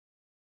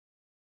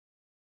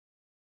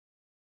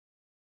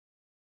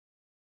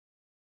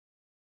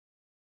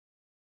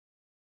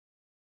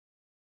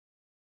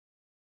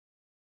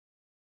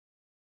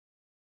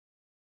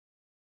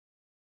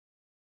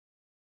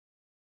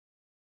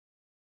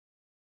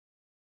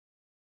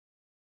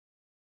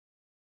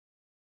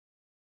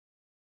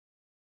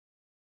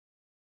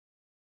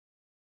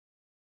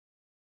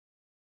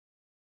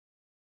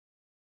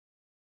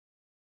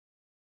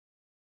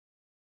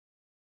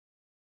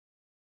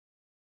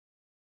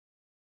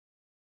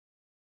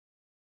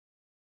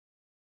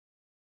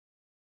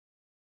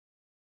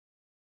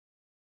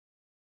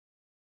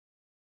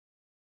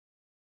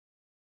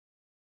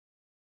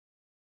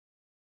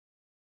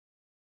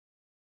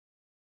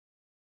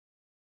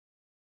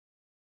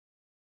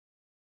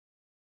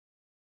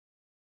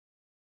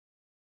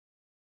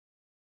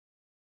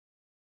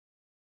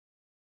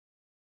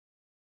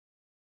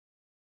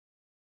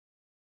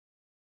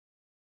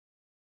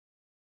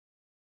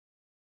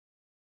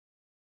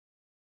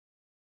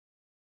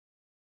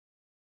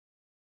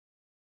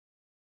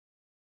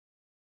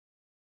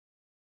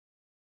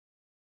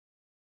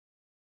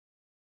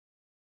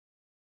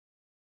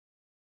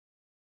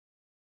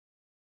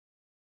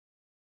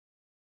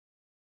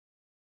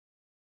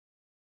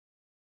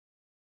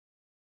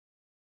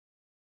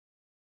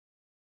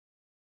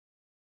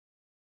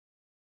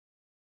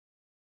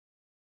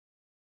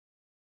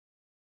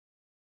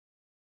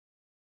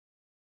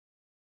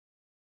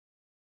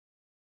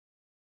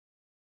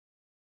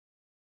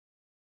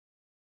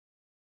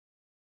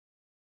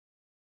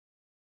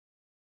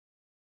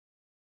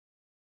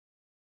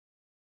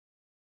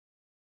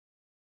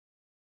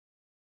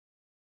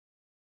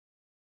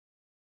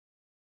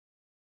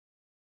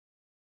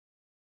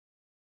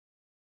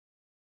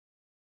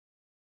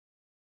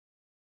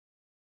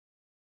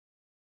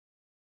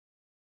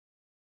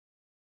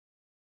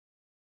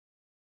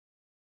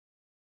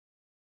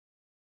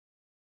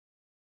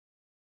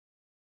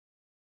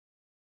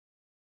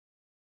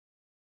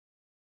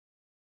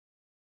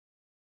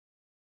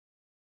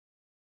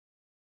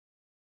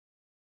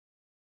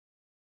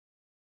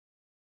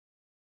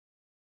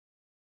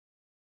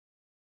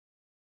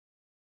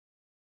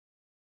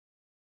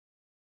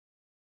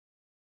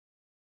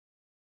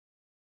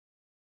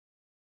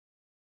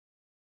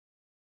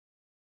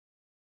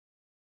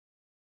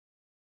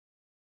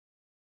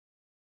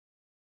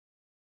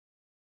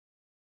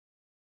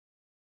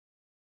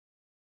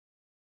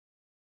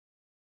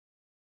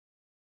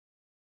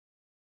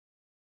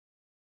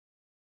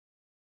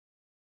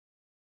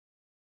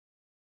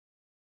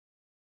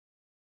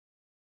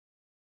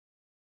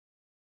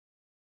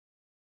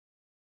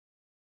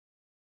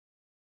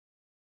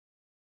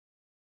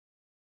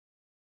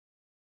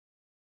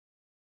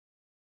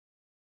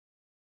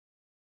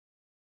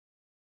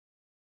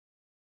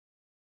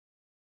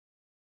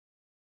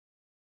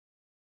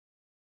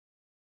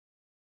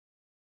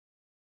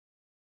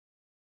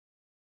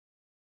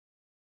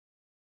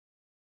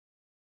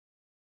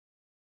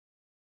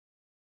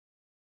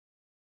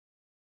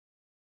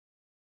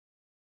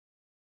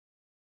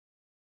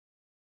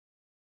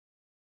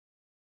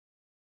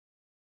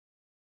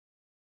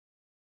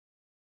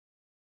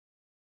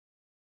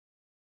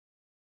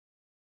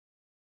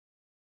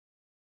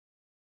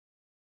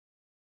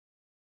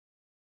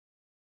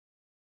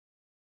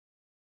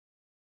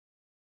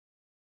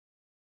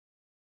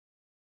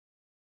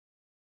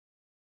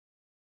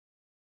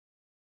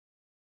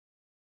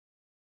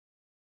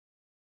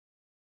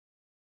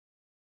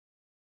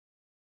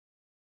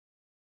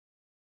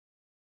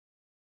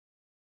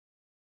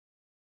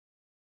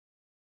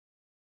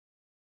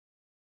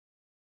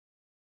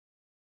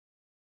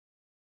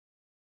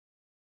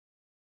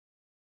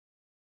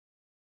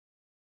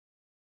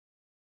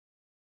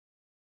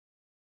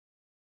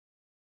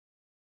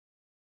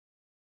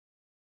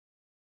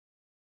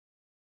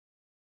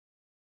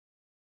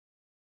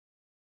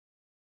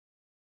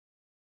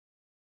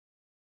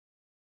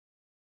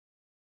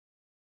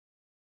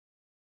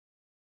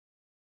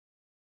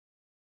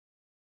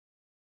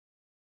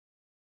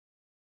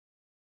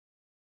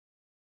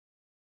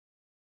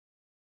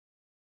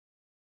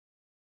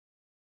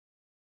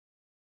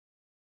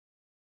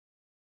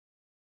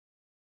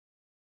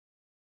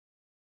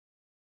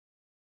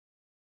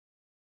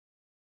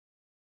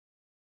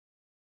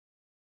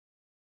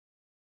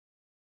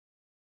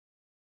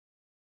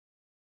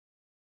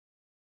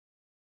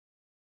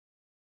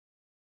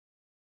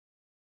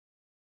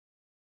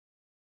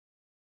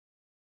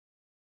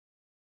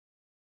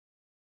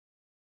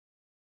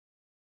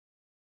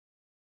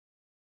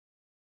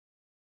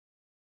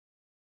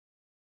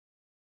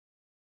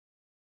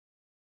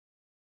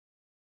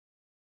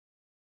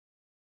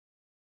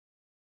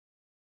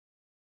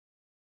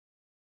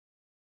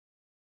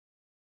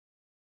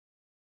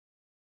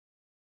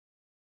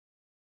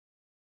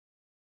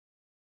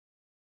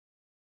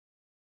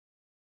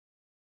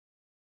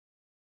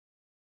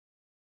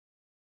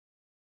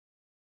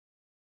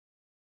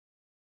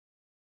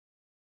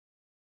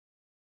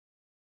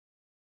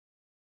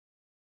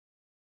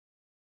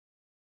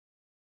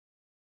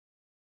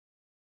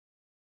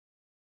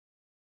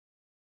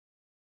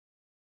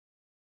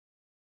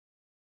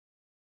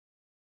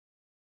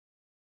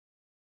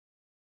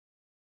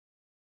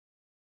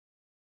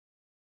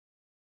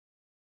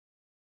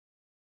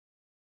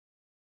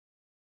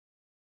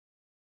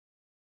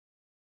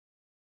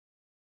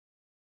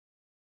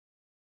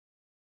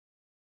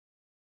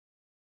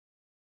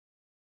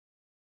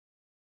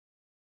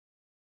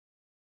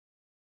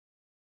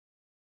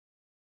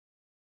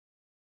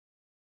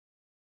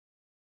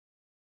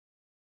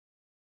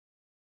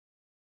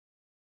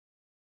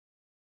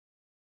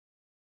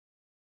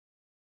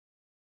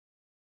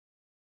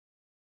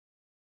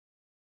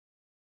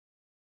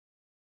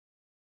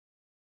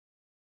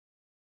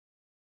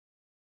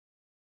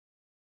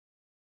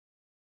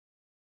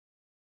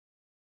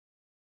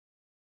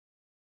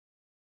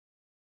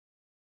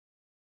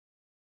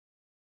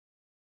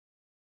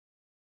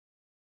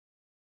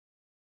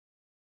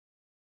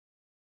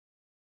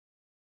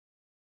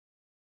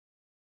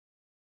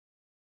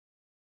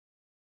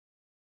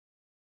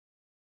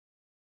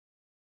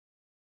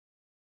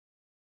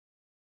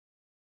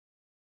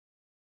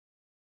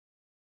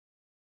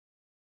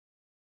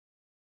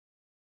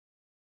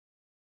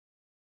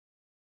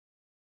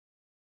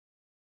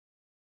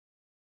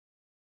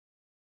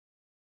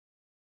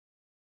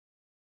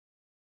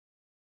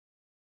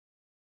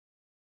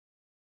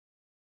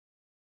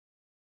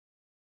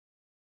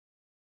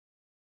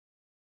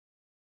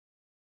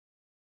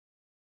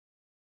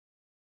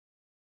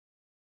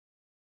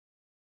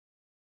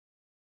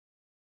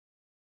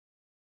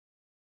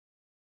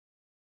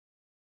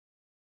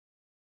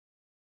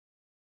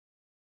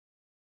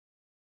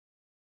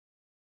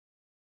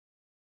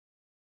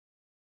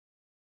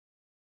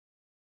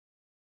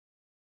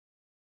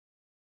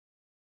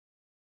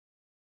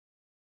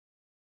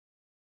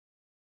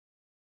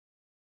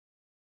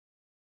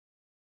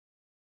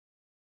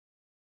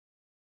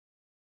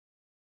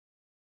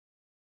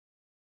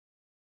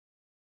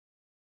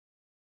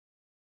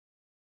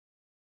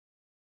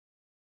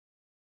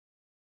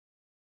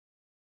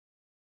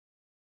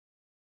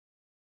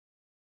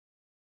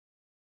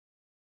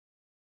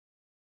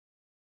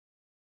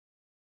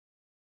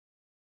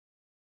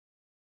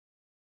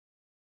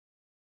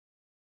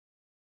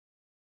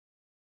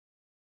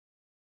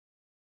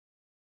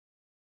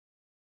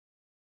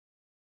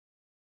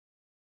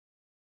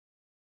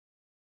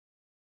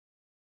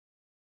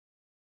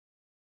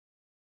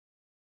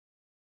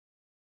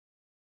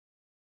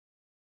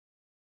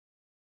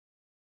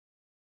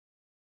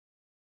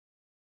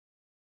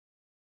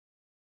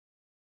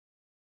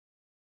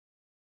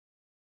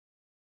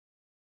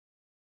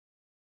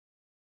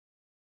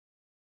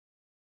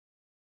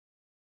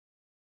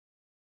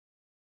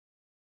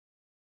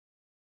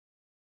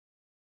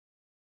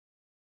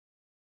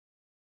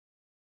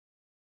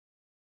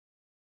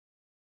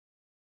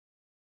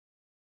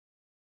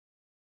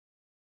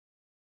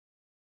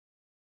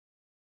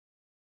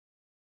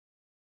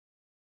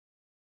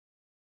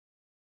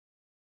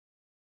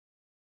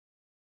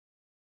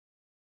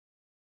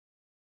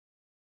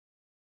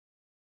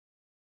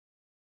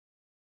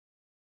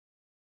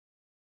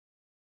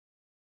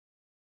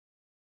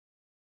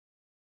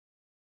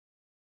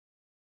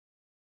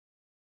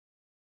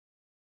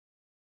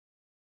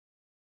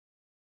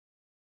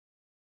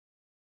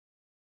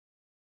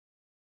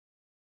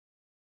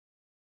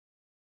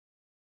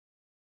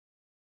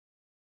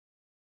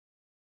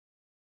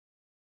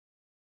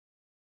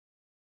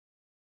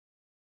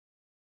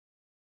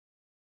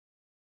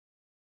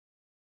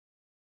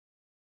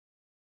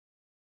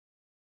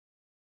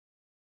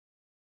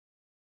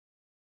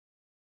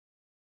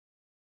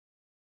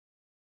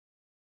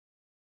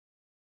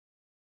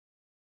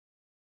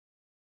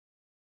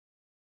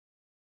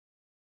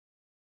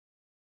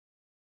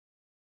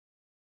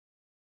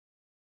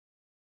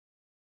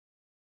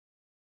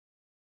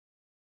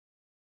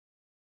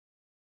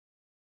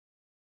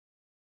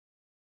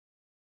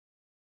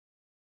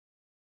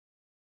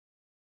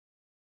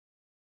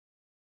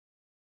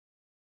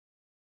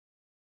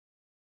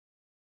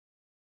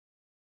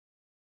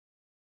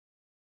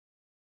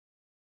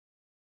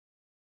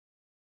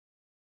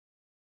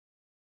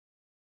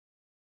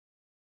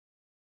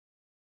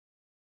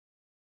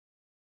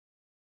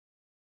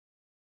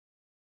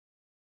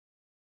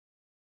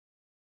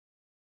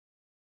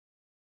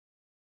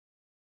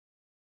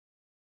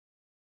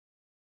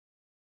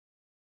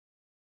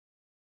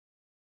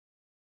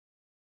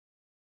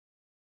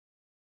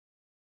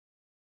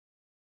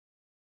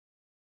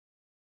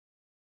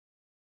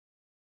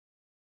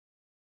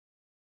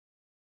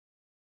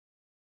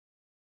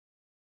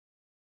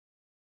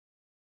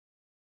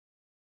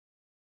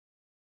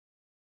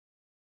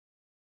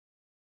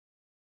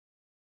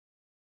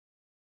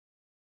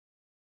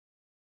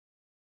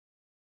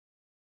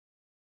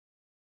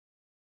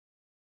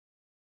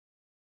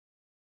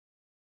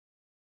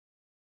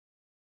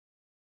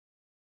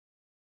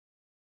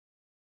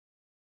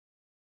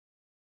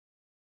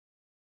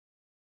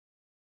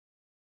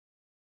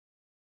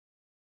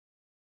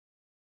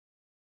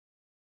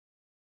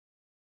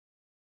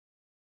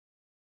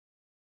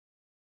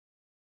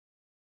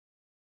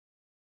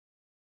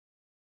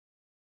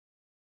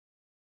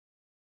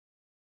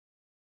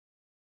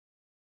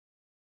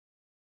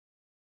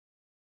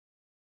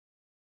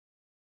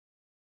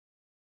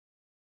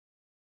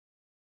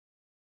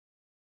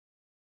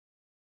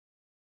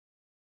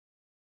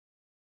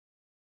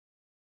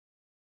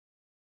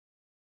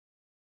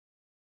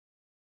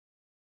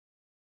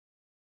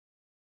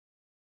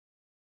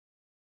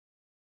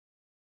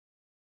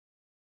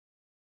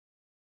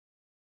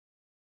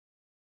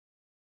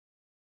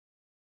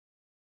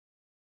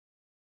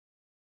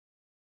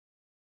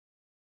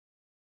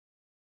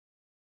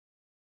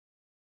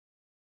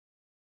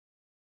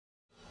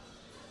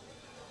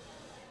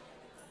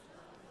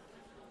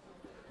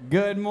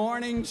Good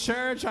morning,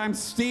 church. I'm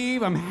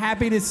Steve. I'm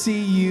happy to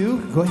see you.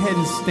 Go ahead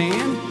and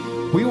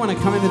stand. We want to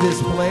come into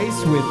this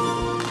place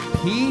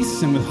with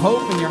peace and with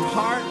hope in your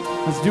heart.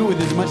 Let's do it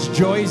with as much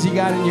joy as you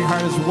got in your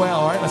heart as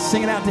well. All right, let's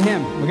sing it out to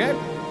Him, okay?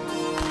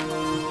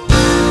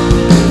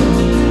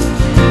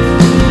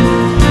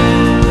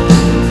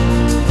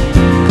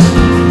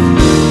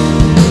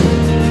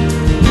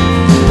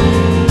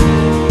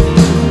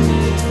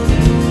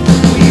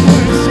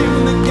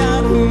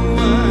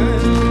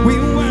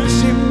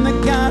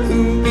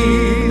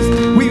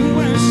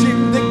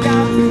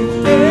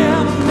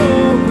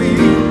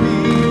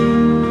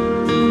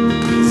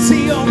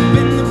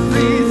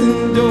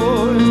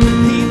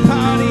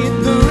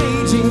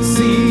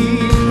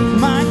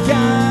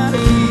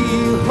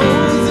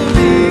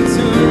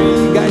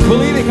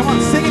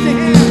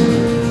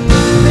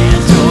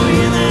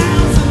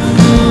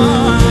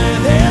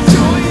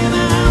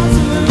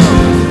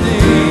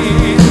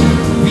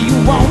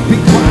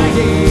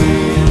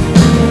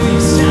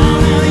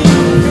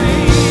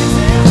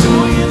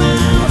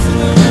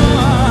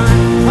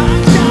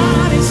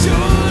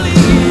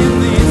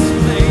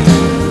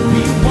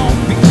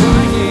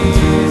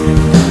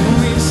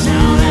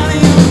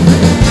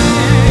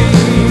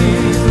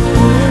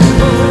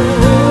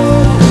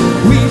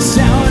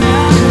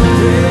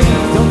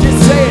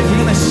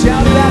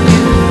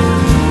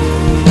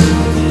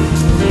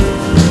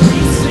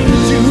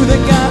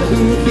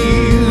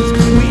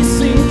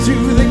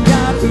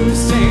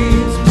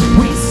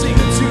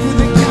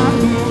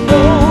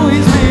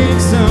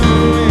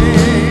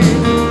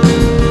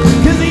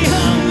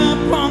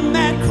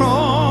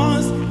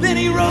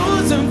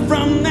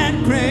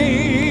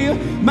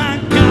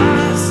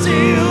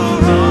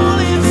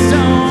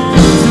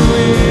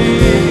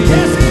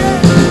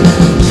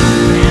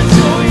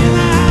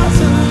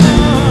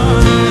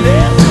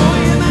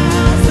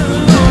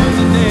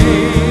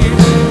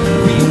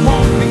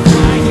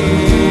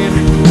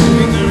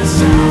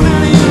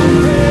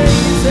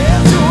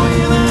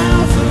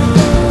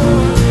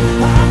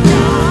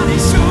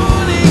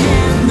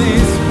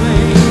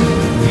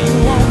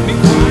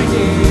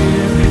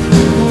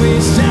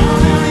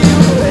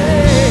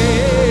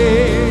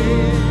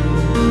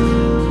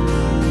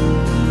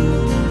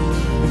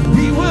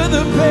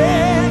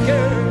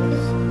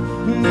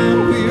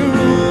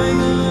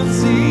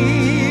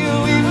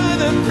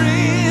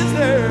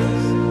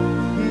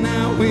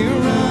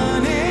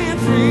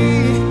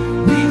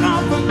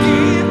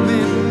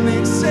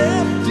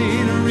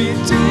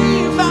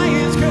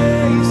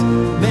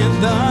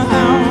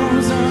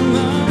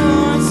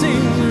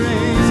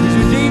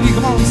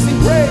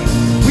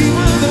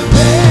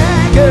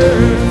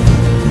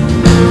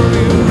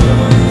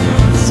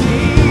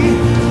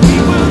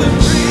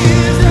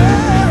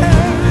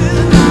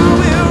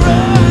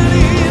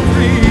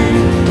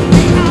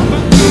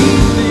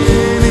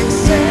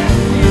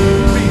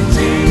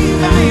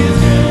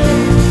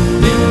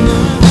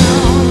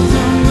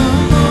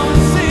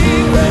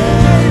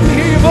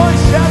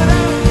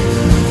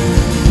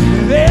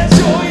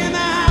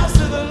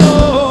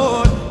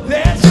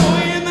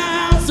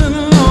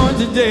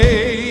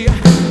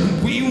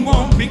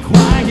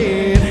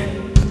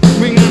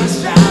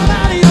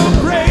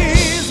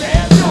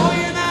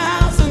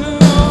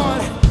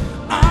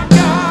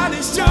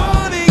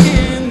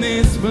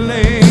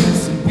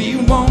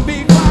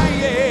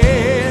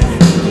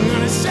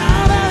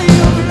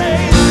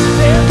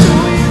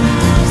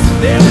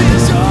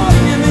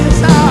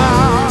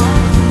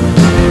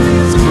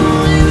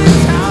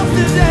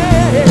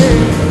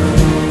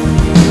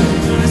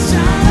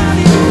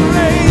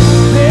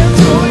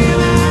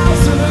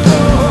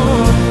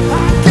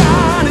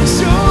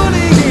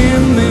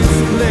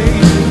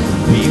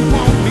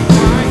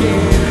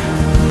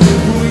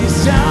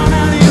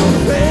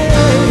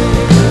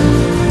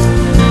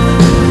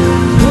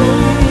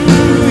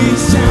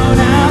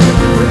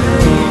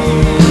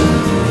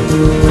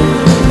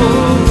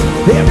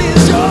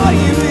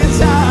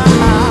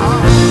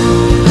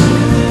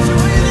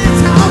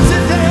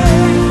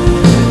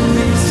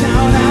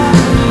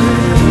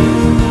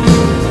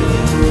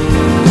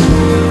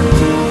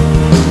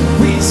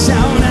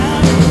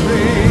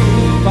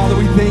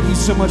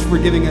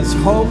 Giving us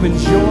hope and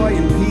joy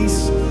and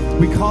peace.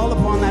 We call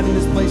upon that in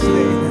this place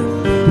today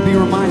to be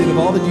reminded of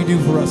all that you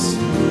do for us.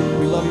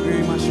 We love you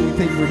very much and we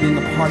thank you for being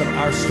a part of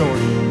our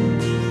story.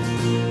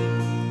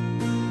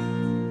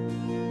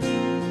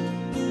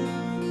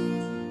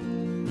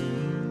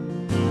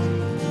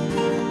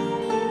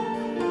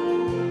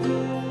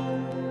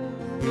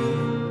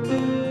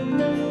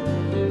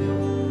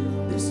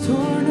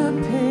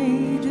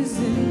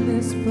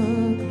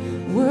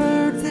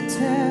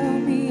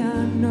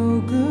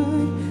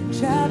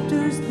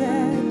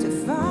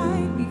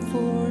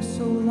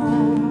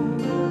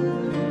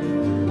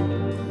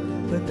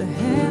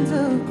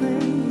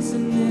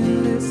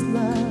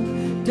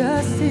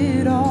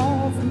 Dusted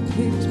off and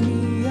picked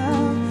me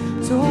up,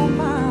 told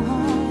my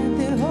heart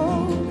that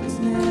hope is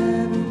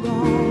never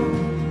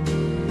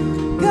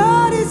gone.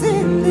 God is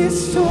in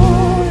this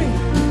story,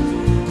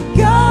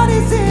 God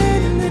is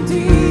in the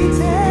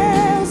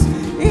details.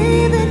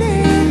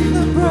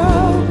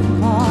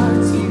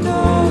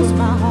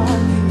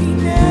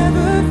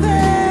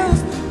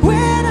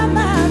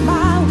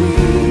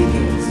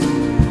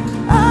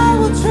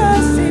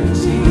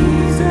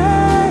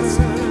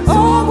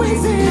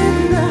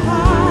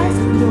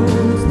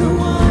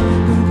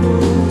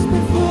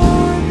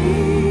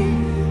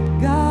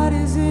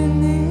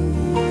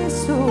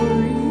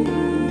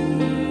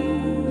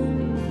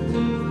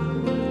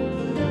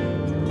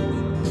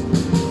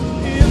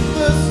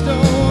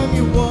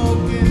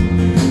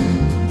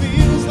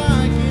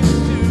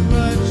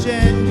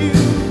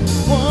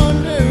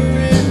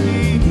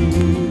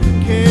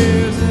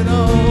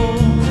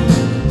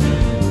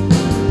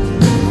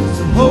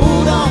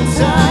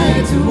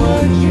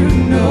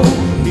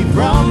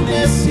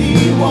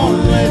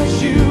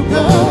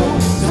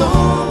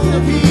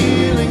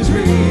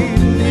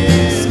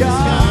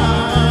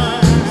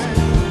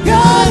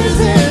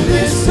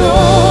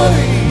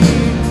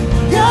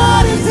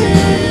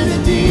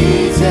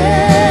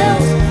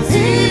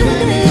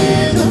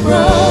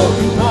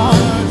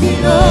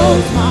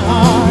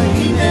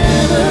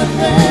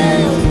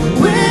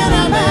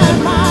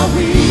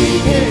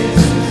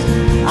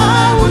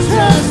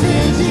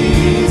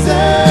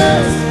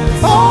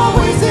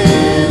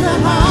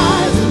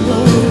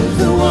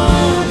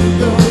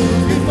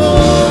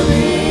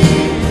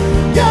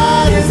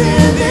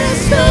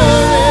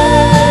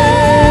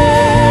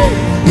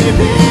 If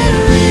it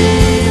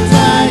reads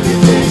like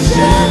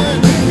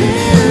addiction,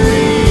 it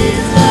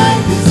reads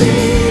like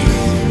disease.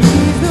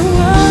 He's the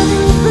one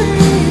who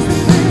frees the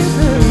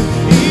prisoner.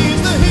 He's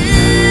the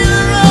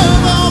healer of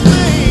all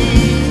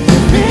things.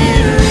 If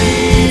it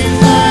reads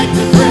like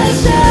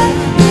depression,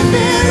 if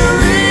it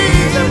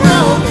reads a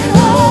broken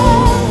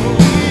home,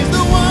 He's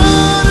the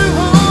one who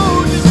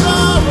holds your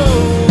sorrow.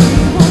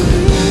 He won't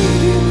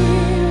leave you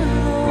alone.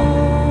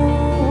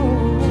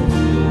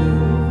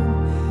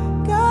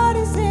 God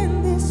is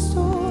in this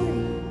story.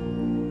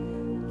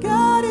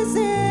 God is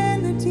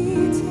in the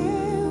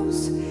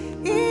details,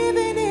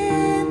 even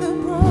in the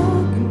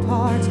broken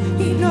parts.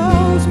 He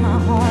knows my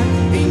heart.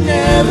 He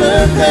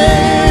never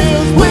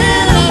fails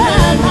when I've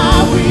had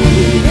my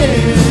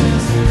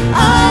weakness.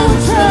 I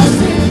will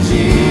trust in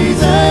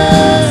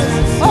Jesus,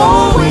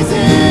 always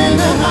in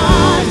the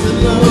highs and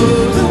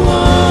lows, the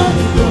one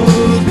who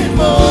goes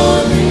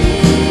before me,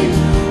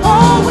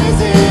 always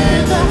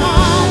in the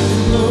highs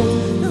and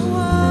lows. The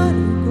one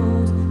who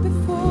goes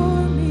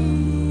before me.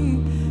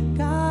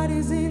 God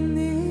is in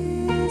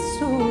this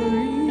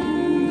story.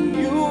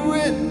 You're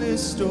in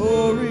this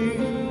story,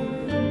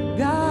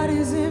 God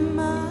is in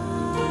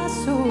my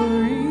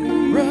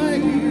story.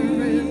 right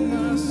here in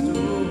my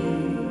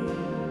story.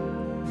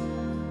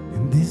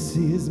 And this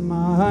is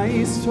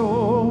my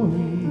story.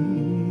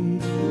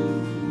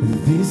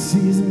 This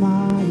is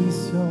my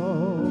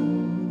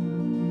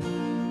song.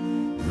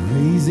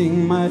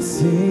 Praising my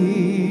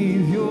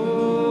Savior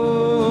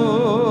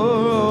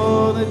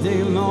all the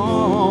day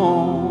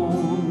long.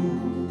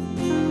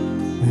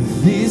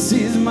 This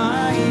is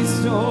my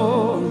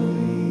story.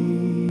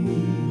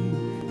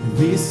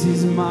 This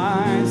is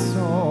my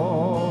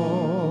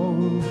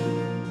song.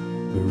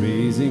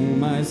 Praising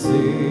my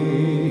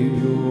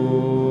Savior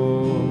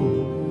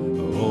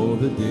all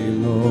the day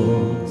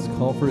long. Let's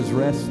call for his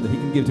rest that he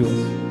can give to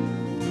us.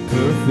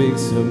 Perfect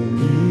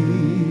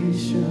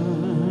submission.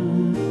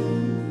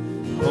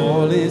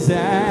 All is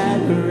at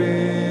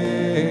rest.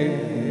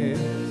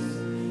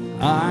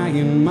 I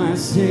and my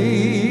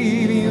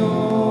Savior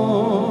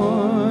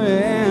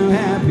am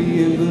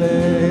happy and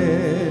blessed.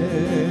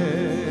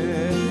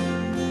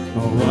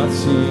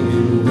 Watching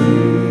and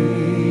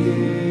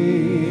waiting,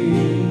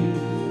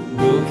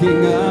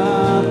 looking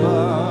up,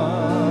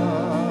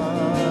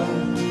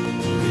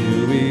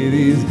 filled with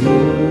his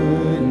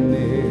goodness.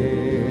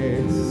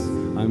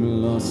 I'm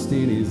lost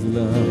in his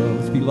love.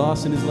 Let's be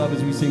lost in his love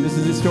as we sing. This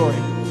is his story.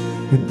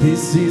 And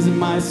this is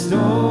my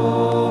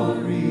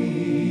story.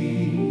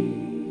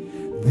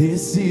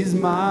 This is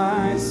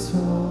my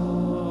song.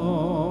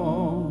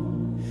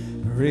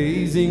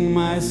 Praising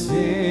my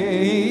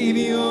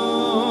Savior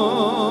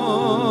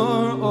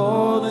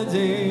all the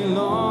day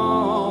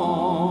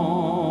long.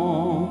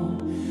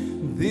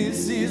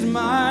 This is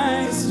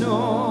my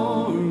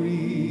story.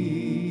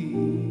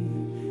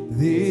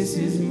 This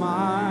is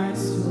my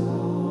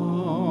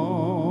song.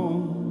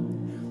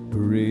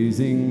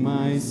 Praising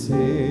my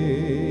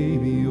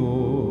Savior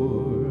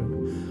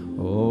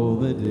all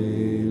the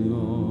day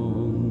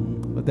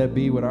long. Let that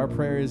be what our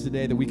prayer is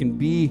today, that we can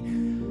be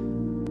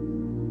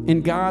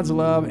in God's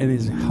love and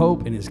his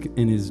hope and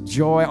his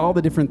joy, all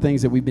the different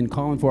things that we've been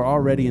calling for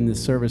already in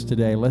this service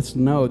today. Let's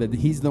know that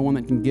he's the one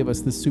that can give us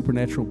this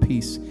supernatural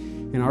peace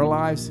in our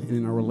lives and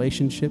in our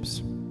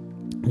relationships.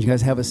 You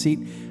guys have a seat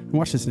and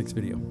watch this next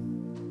video.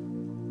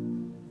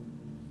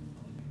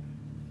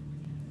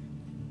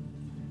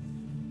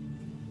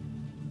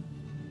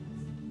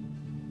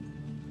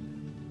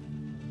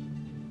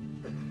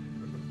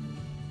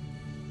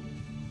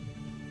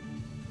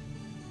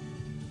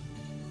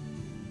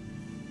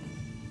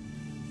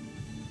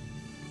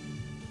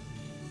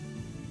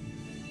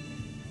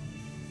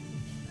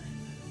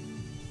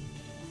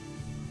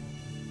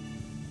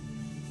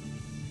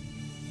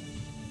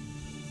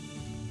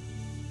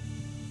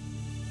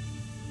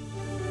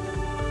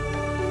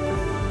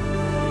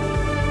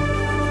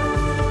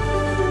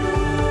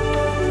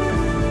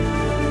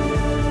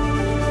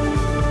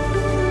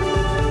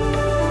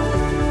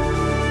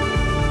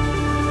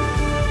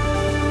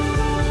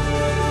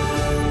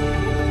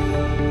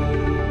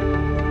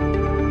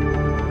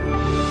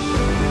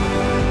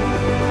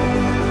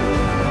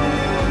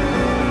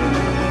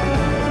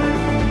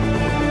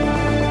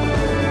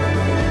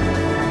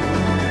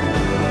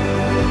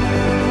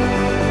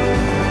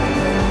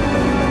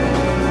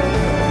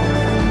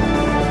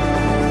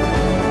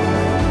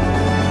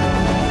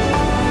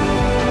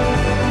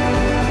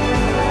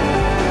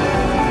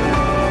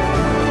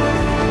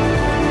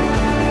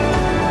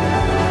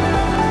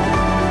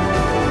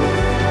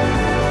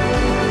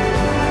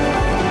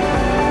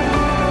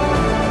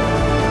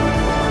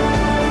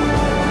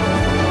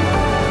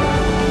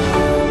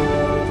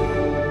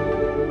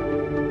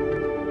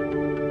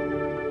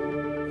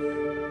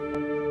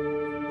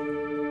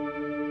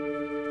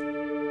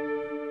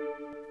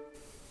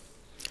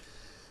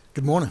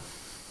 Good morning.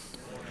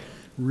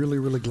 Really,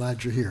 really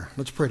glad you're here.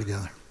 Let's pray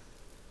together.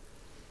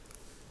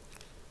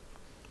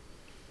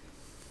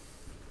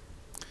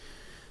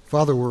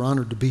 Father, we're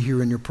honored to be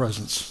here in your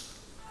presence.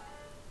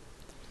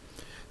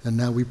 And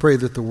now we pray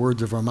that the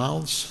words of our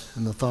mouths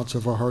and the thoughts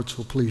of our hearts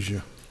will please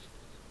you.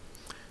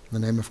 In the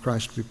name of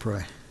Christ we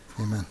pray.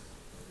 Amen.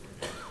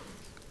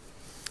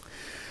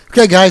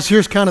 Okay, guys,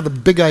 here's kind of the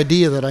big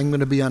idea that I'm going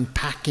to be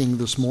unpacking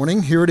this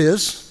morning. Here it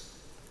is.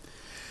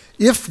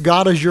 If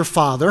God is your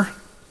father,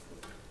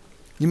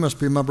 you must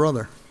be my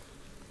brother.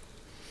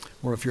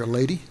 Or if you're a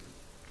lady,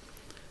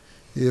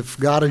 if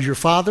God is your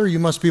father, you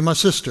must be my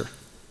sister.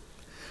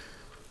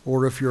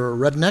 Or if you're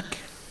a redneck,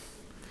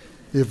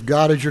 if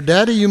God is your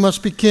daddy, you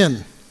must be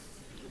kin.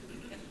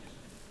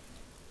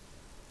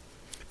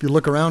 If you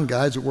look around,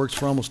 guys, it works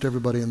for almost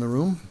everybody in the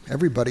room.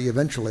 Everybody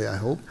eventually, I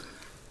hope.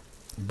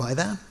 Buy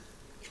that?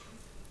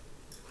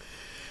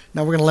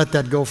 Now we're going to let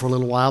that go for a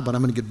little while, but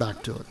I'm going to get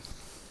back to it.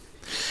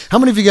 How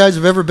many of you guys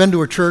have ever been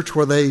to a church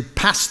where they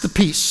pass the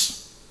peace?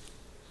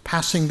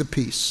 Passing the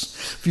peace.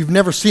 If you've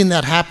never seen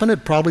that happen,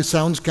 it probably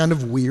sounds kind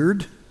of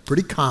weird,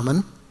 pretty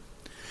common.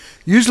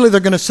 Usually they're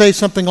going to say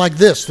something like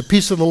this: the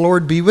peace of the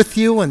Lord be with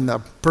you, and the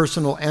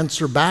person will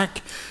answer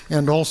back,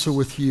 and also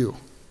with you.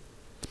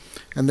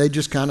 And they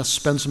just kind of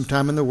spend some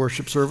time in the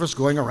worship service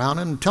going around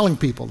and telling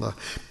people the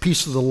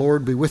peace of the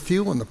Lord be with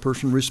you, and the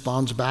person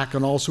responds back,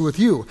 and also with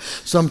you.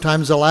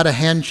 Sometimes they'll add a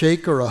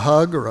handshake or a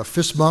hug or a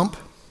fist bump.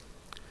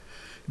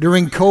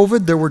 During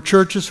COVID, there were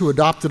churches who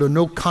adopted a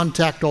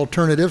no-contact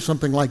alternative,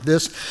 something like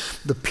this: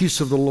 the peace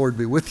of the Lord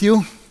be with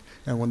you.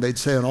 And when they'd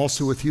say, and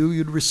also with you,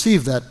 you'd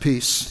receive that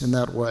peace in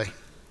that way.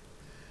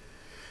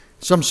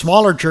 Some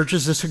smaller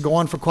churches, this could go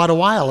on for quite a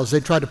while as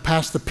they tried to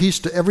pass the peace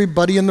to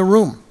everybody in the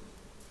room,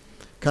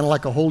 kind of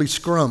like a holy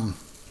scrum.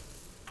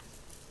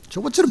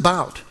 So what's it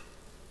about?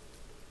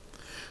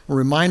 A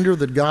reminder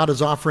that God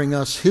is offering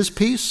us his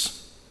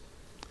peace,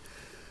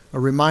 a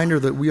reminder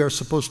that we are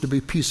supposed to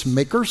be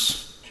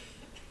peacemakers,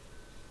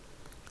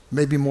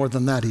 maybe more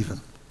than that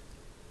even.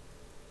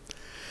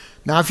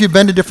 Now, if you've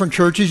been to different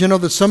churches, you know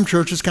that some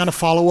churches kind of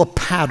follow a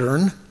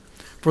pattern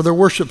for their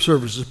worship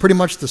services. Pretty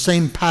much the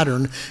same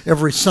pattern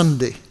every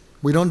Sunday.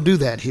 We don't do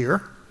that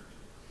here.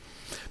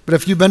 But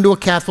if you've been to a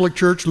Catholic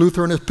church,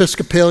 Lutheran,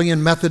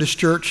 Episcopalian, Methodist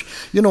church,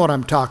 you know what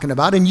I'm talking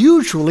about. And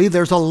usually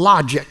there's a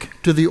logic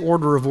to the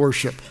order of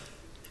worship,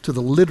 to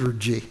the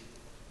liturgy.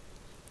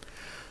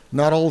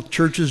 Not all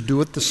churches do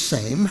it the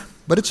same,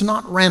 but it's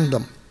not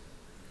random.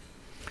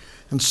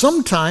 And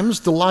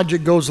sometimes the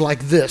logic goes like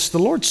this: the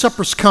Lord's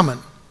Supper's coming.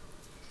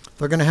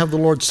 They're going to have the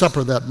Lord's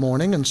Supper that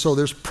morning, and so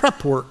there's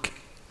prep work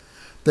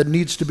that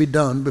needs to be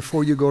done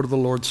before you go to the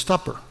Lord's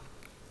Supper.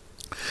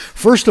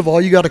 First of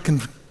all, you got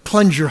to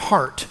cleanse your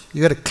heart.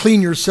 You got to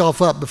clean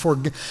yourself up before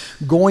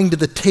going to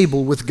the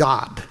table with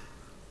God.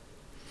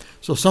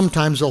 So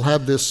sometimes they'll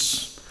have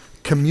this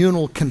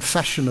communal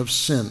confession of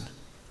sin.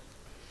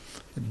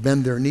 They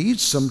bend their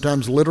knees,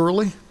 sometimes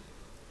literally,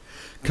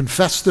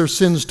 confess their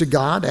sins to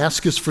God,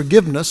 ask his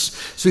forgiveness,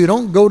 so you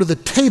don't go to the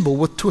table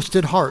with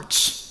twisted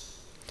hearts.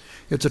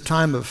 It's a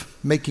time of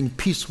making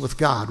peace with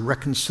God,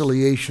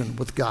 reconciliation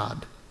with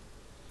God.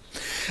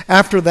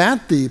 After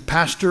that, the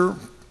pastor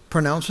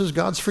pronounces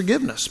God's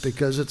forgiveness,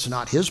 because it's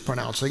not his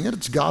pronouncing it,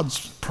 it's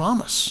God's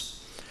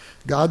promise.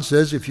 God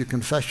says if you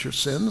confess your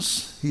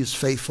sins, he is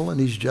faithful and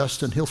he's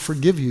just, and he'll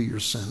forgive you your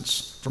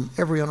sins from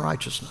every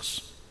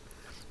unrighteousness.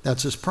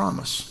 That's his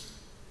promise.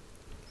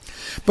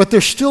 But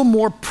there's still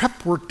more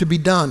prep work to be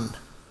done.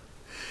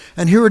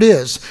 And here it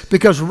is: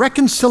 because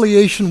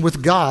reconciliation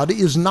with God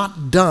is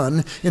not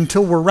done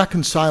until we're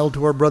reconciled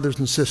to our brothers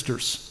and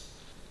sisters.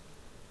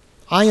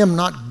 I am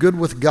not good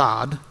with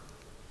God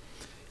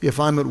if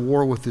I'm at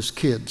war with his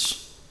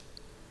kids,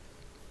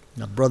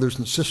 now brothers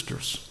and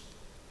sisters.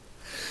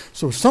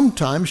 So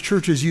sometimes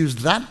churches use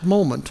that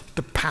moment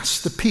to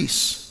pass the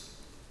peace.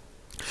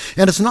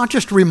 And it's not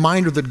just a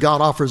reminder that God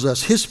offers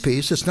us his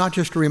peace. It's not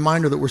just a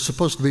reminder that we're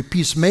supposed to be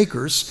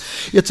peacemakers.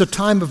 It's a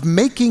time of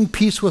making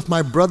peace with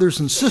my brothers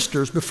and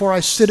sisters before I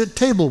sit at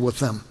table with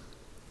them.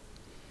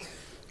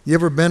 You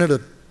ever been at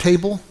a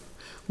table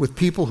with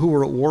people who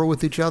are at war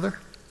with each other?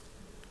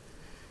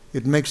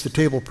 It makes the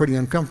table pretty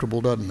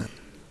uncomfortable, doesn't it?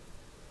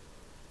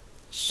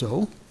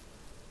 So,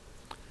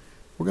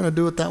 we're going to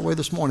do it that way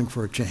this morning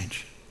for a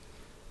change.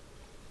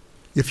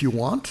 If you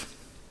want,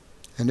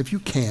 and if you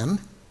can,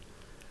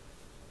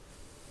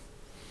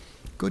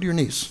 go to your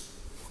knees.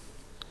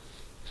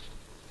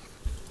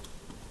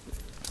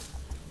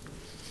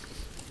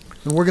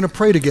 And we're going to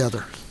pray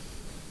together.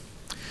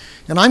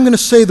 And I'm going to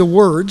say the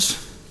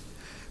words,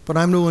 but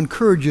I'm going to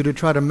encourage you to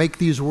try to make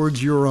these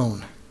words your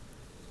own.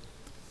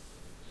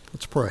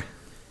 Let's pray.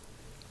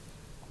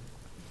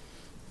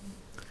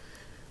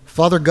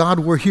 Father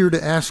God, we're here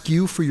to ask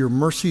you for your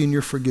mercy and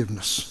your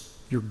forgiveness,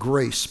 your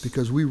grace,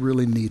 because we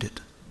really need it.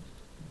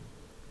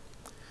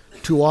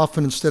 Too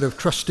often, instead of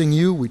trusting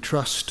you, we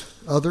trust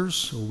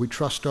others, or we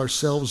trust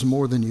ourselves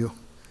more than you.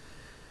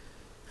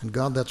 And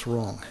God, that's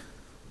wrong.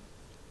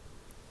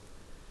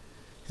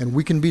 And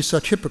we can be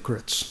such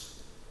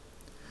hypocrites.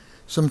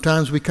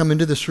 Sometimes we come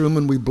into this room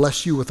and we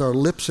bless you with our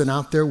lips, and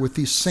out there with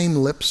these same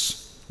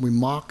lips, we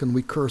mock and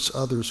we curse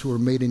others who are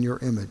made in your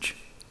image.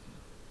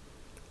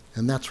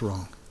 And that's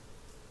wrong.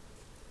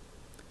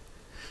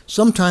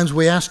 Sometimes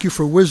we ask you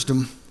for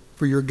wisdom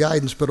for your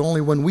guidance, but only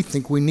when we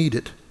think we need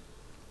it.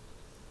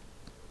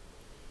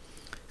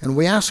 And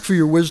we ask for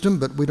your wisdom,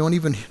 but we don't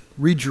even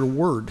read your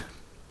word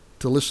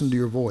to listen to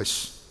your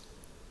voice.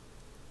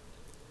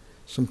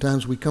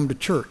 Sometimes we come to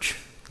church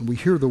and we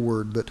hear the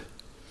word, but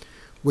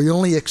we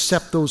only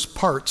accept those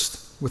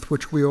parts with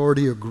which we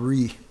already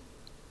agree.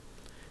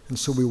 And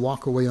so we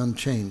walk away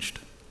unchanged.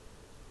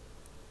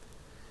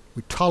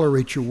 We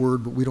tolerate your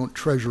word, but we don't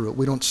treasure it.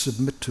 We don't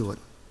submit to it.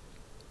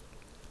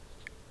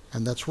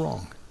 And that's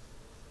wrong.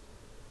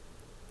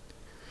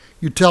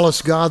 You tell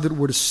us, God, that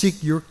we're to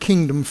seek your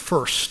kingdom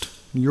first,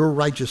 your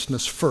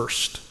righteousness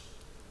first.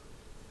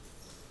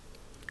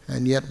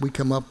 And yet we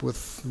come up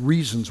with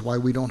reasons why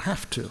we don't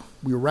have to.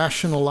 We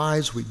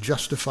rationalize, we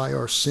justify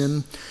our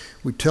sin.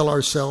 We tell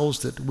ourselves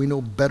that we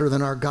know better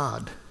than our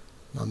God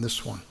on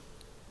this one.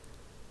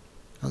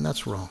 And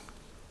that's wrong.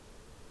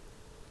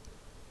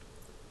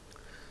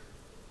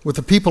 With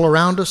the people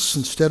around us,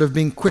 instead of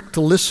being quick to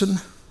listen,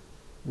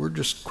 we're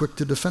just quick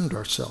to defend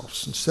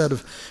ourselves. Instead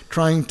of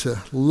trying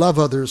to love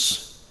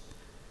others,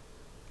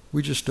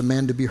 we just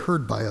demand to be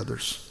heard by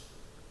others.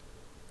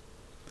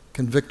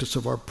 Convict us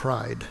of our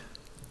pride.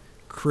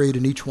 Create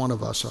in each one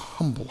of us a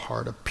humble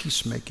heart, a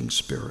peacemaking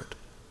spirit.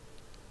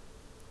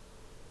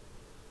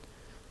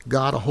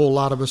 God, a whole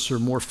lot of us are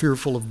more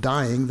fearful of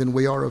dying than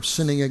we are of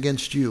sinning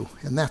against you,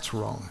 and that's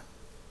wrong.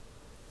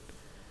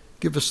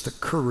 Give us the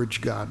courage,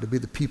 God, to be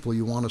the people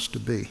you want us to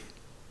be.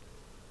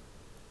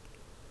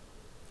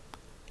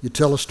 You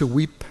tell us to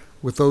weep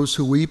with those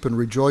who weep and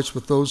rejoice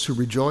with those who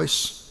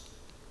rejoice.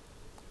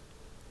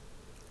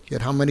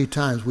 Yet how many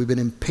times we've been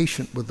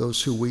impatient with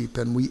those who weep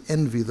and we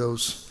envy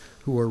those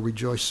who are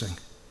rejoicing.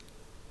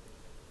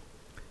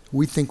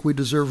 We think we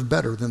deserve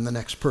better than the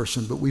next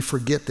person, but we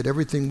forget that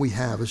everything we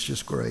have is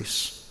just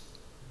grace.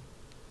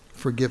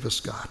 Forgive us,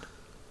 God.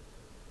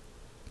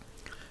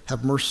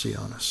 Have mercy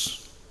on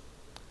us.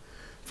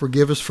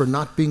 Forgive us for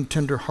not being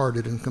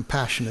tender-hearted and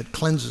compassionate.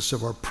 Cleanse us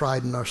of our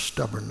pride and our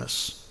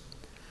stubbornness.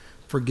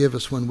 Forgive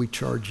us when we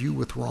charge you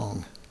with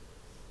wrong.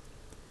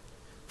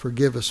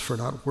 Forgive us for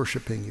not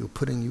worshiping you,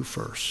 putting you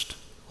first,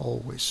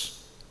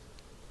 always.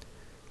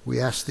 We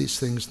ask these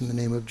things in the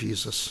name of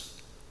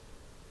Jesus.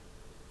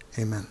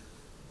 Amen.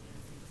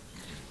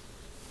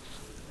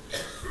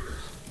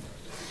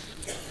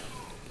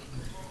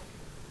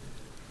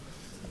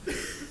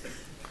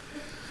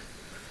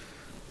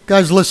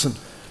 Guys, listen.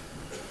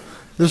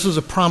 This is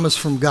a promise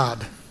from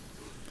God.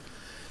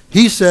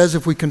 He says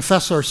if we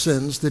confess our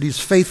sins, that he's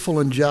faithful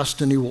and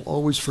just, and he will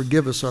always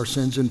forgive us our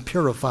sins and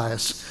purify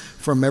us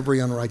from every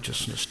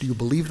unrighteousness. Do you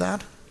believe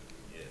that?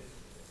 Yes.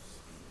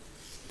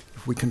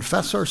 If we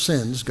confess our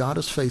sins, God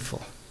is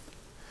faithful,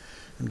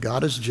 and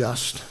God is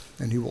just,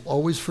 and he will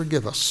always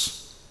forgive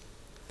us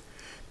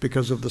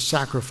because of the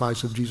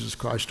sacrifice of Jesus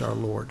Christ our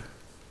Lord.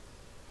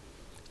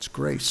 It's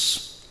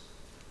grace.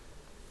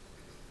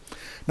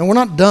 Now, we're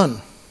not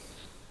done,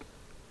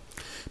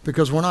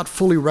 because we're not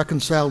fully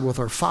reconciled with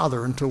our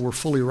Father until we're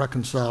fully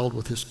reconciled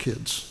with his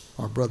kids,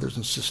 our brothers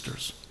and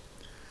sisters.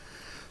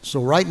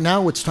 So right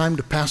now it's time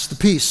to pass the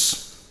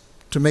peace,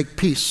 to make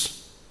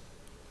peace.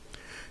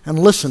 And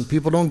listen,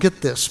 people don't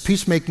get this.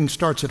 Peacemaking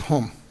starts at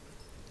home.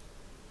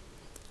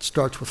 It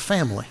starts with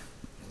family.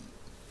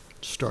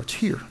 It starts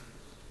here.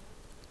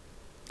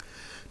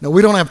 Now,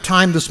 we don't have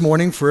time this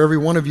morning for every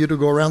one of you to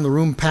go around the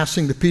room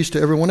passing the peace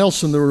to everyone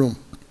else in the room.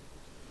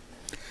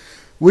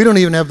 We don't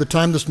even have the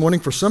time this morning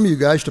for some of you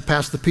guys to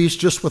pass the peace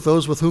just with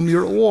those with whom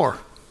you're at war.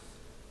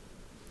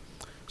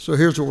 So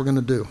here's what we're going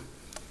to do.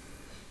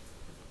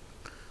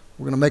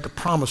 We're going to make a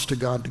promise to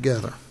God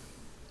together.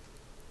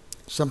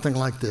 Something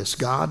like this.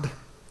 God,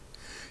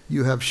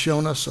 you have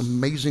shown us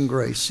amazing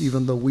grace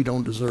even though we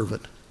don't deserve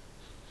it.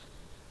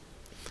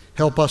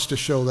 Help us to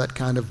show that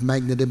kind of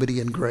magnanimity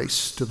and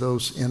grace to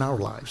those in our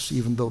lives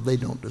even though they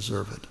don't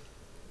deserve it.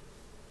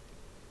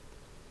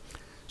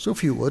 So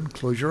if you would,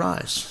 close your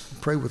eyes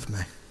and pray with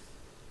me.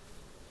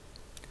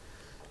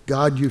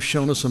 God, you've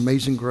shown us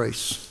amazing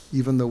grace,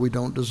 even though we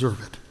don't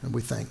deserve it, and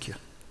we thank you.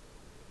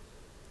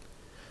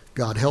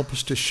 God, help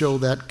us to show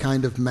that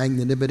kind of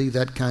magnanimity,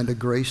 that kind of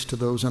grace to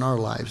those in our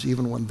lives,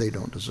 even when they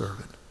don't deserve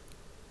it.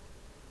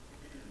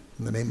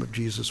 In the name of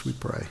Jesus we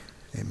pray.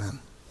 Amen.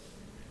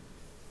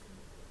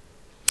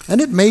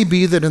 And it may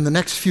be that in the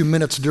next few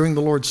minutes during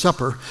the Lord's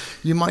Supper,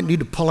 you might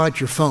need to pull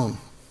out your phone.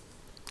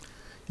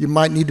 You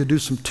might need to do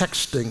some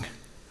texting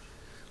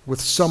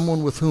with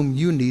someone with whom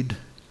you need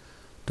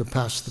to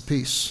pass the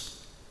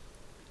peace.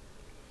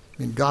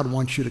 I mean, God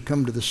wants you to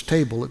come to this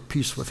table at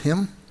peace with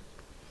him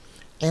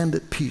and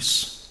at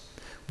peace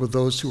with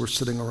those who are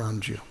sitting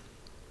around you.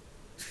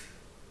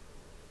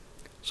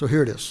 So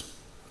here it is.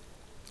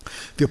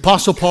 The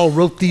Apostle Paul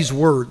wrote these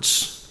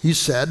words. He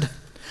said,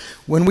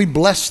 when we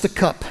bless the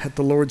cup at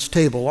the Lord's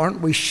table,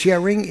 aren't we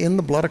sharing in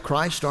the blood of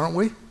Christ, aren't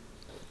we?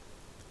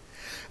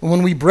 And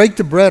when we break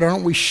the bread,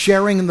 aren't we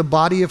sharing in the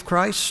body of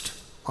Christ?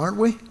 Aren't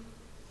we?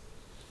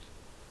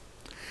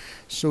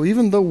 So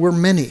even though we're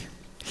many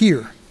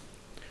here,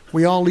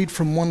 we all eat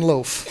from one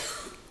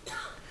loaf,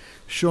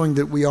 showing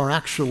that we are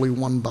actually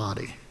one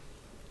body.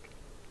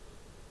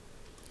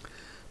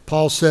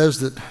 Paul says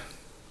that the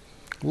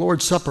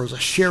Lord's Supper is a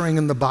sharing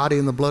in the body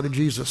and the blood of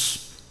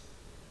Jesus.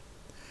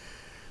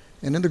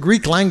 And in the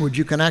Greek language,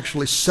 you can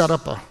actually set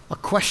up a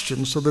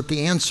question so that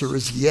the answer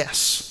is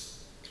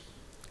yes.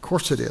 Of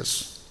course it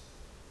is.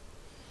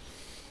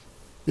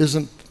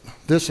 Isn't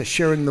this a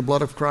sharing the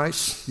blood of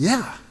Christ?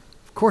 Yeah,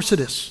 of course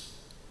it is.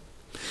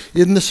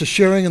 Isn't this a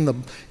sharing in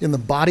the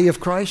body of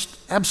Christ?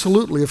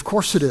 Absolutely, of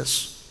course it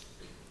is.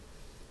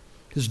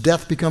 His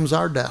death becomes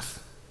our death.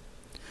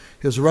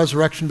 His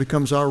resurrection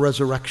becomes our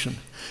resurrection,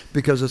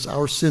 because it's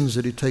our sins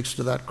that he takes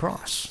to that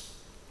cross.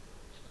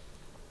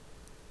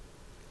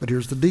 But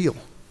here's the deal.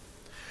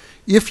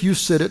 If you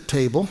sit at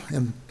table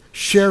and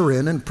share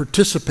in and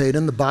participate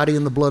in the body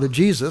and the blood of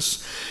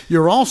Jesus,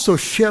 you're also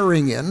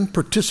sharing in,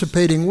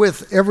 participating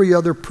with every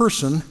other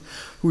person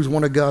who's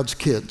one of God's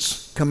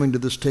kids coming to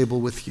this table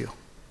with you.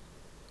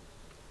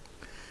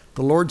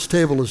 The Lord's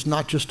table is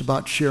not just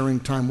about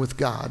sharing time with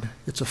God.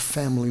 It's a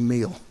family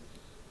meal.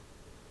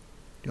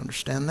 Do you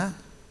understand that?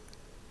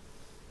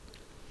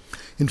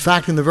 In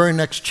fact, in the very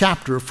next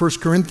chapter of 1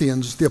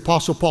 Corinthians, the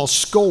Apostle Paul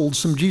scolds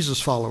some Jesus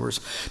followers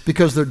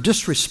because they're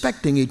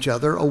disrespecting each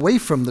other away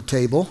from the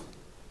table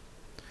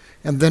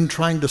and then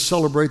trying to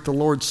celebrate the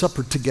Lord's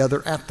Supper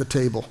together at the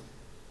table.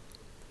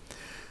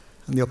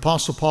 And the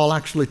Apostle Paul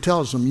actually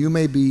tells them, you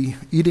may be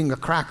eating a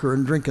cracker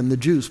and drinking the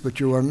juice, but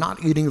you are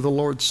not eating the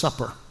Lord's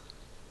Supper.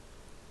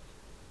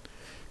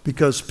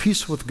 Because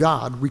peace with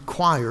God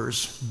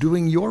requires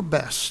doing your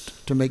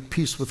best to make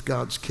peace with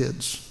God's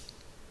kids.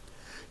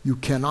 You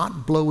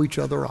cannot blow each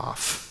other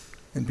off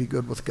and be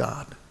good with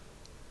God.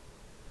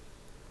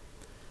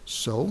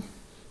 So,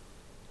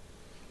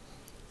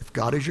 if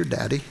God is your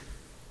daddy,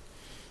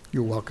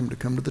 you're welcome to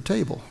come to the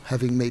table,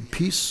 having made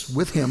peace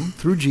with him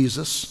through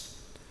Jesus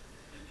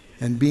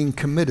and being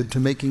committed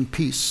to making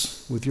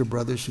peace with your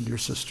brothers and your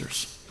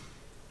sisters.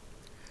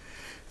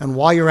 And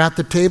while you're at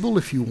the table,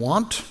 if you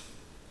want,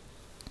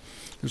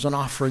 there's an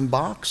offering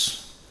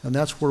box, and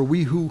that's where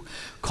we who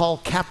call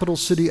Capital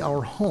City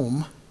our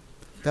home,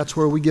 that's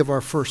where we give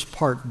our first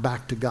part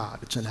back to God.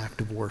 It's an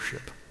act of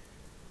worship.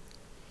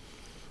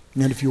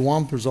 And if you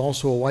want, there's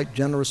also a white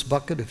generous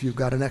bucket. If you've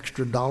got an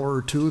extra $1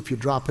 or $2, if you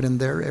drop it in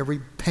there, every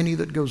penny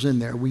that goes in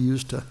there we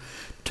use to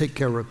take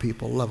care of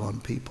people, love on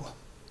people.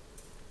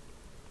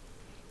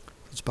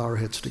 Let's bow our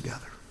heads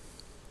together.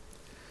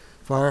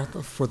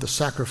 Father, for the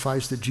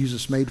sacrifice that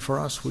Jesus made for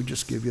us, we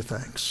just give you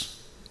thanks.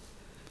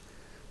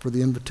 For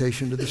the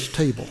invitation to this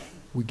table,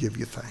 we give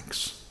you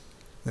thanks.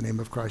 In the name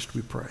of Christ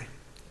we pray.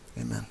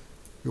 Amen.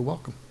 You're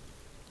welcome.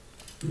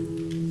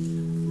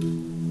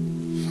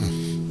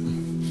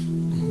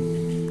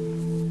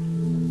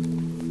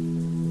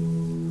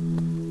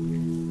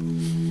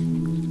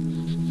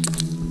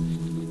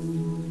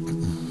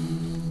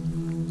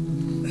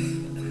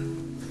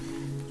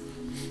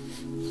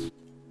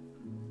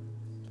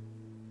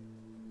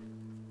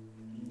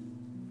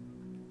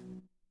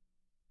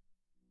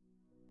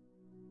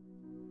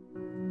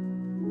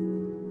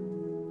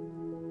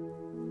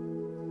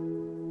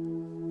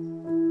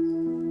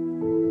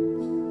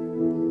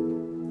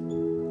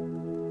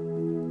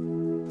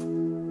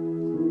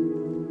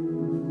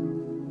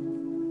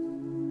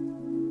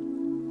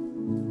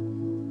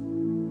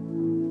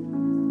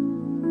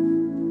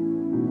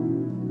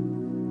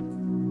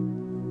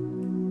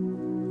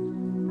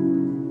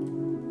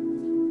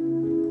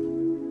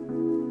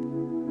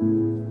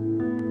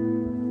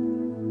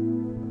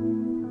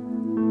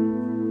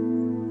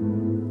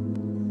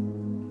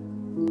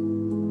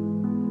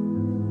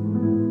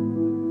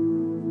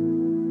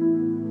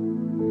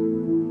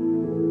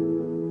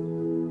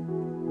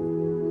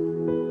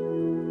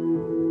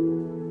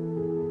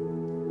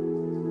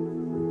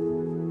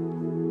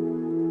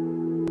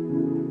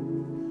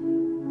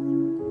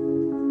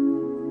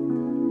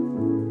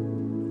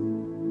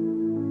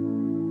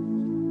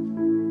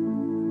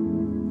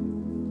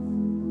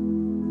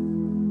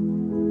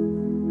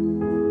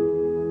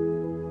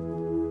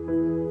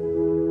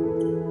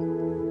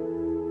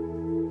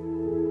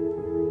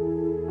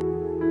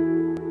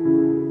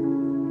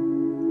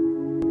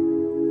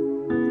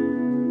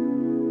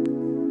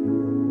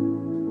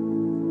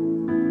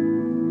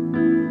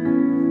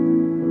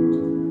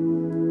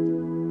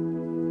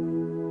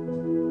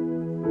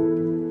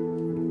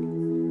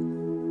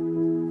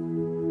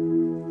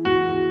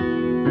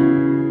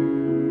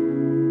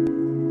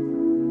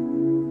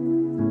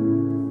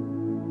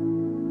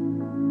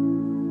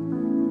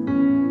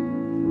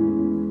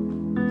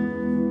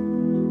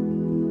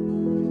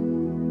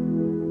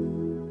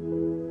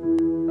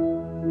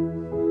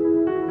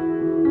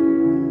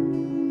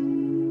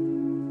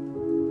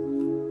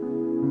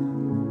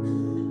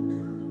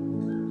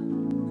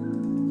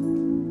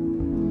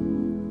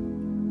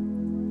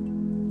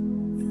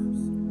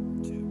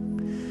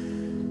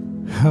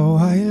 How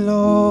I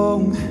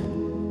long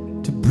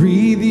to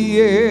breathe the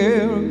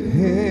air of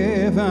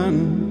heaven,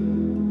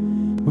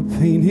 where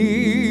pain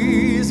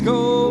is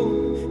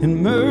gone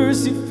and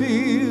mercy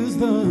fills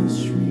the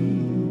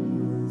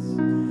streets,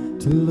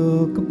 to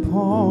look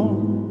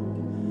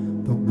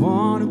upon the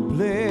one who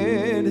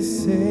bled to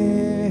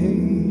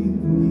save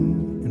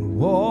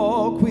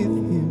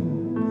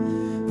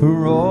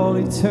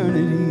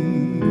eternity.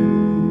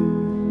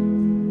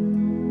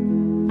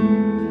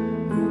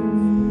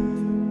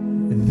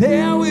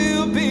 There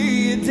will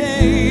be a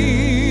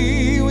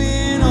day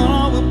when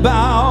all will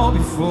bow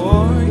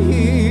before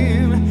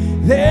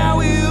Him. There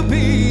will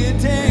be a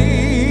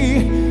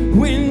day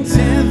when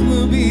death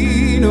will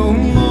be no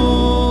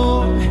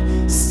more.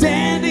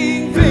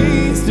 Standing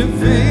face to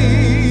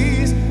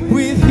face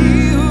with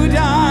He who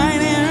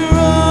died and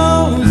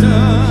rose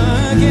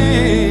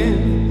again.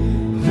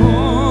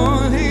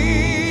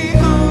 Holy,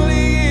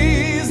 holy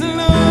is the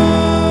Lord.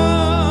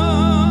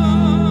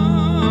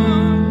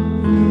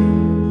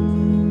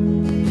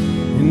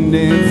 And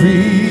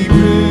every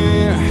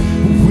prayer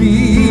we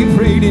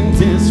prayed in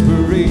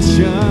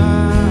desperation,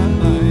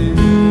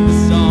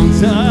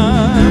 songs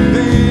of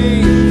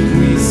faith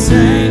we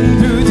sang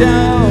through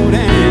doubt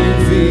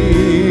and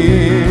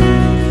fear.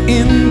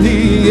 In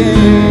the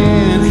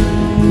end,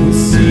 we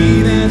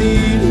see that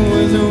it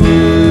was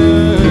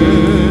worth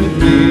it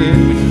when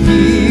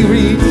He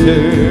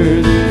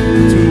returned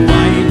to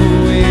wipe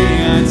away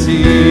our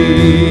tears.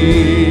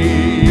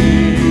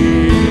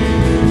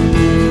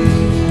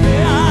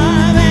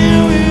 There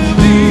will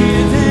be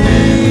a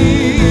day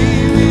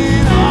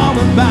when all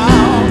will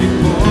bow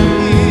before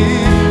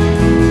Him.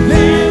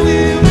 There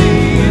will be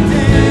a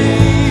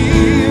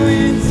day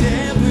when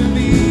death will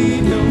be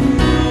no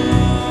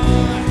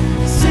more.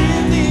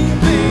 Standing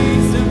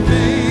face to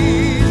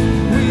face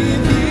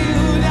with He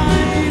who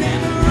died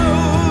and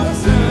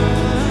rose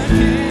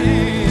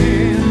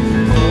again.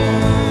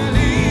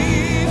 Holy,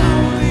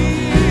 holy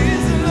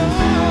is the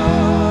Lord.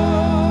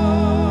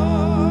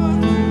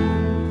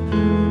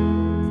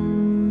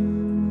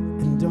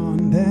 And on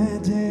that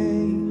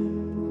day,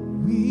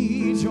 we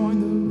join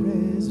the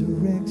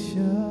resurrection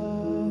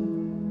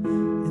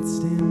and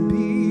stand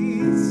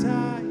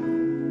beside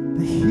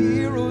the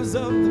heroes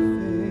of the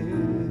faith.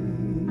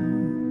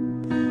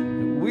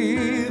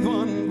 With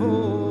one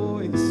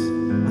voice,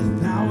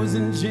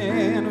 1,000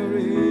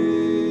 generations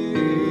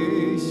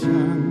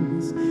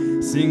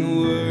sing,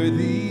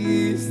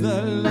 worthy is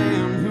the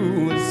Lamb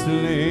who was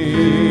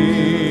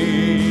slain.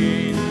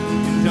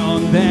 And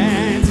on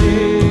that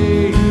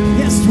day,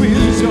 yes,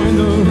 we'll join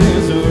the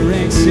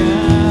resurrection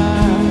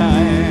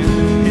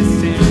and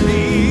stand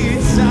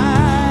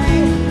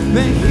beside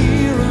the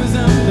heroes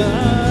of the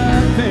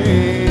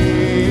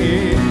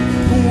faith.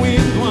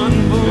 With one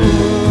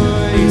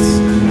voice,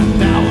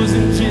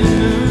 1,000 generations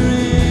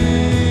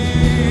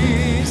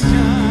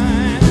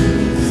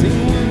sing,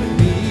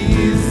 worthy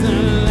is the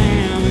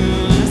Lamb who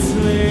was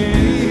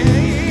slain.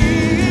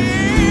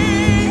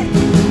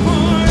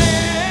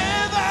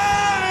 Forever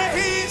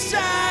He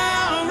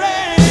shall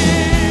reign.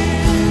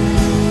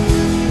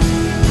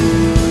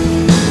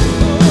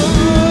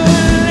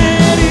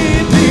 Let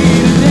it be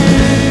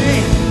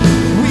today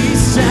we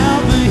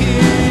shout the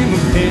hymn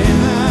of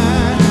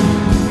heaven.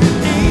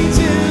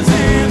 Angels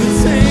and the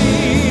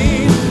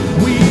saints,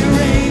 we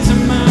raise a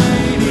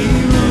mighty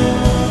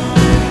roar.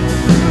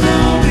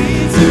 Glory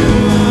to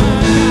our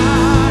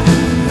God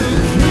who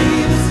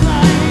gave us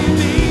life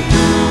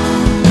beyond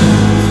the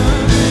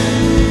grave.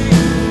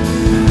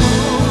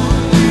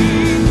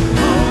 Holy,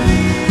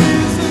 holy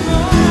is the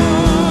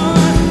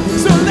Lord.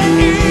 So let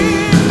it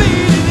be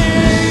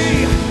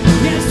today.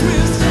 Yes,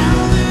 we'll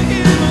shout the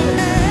hymn of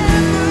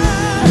heaven.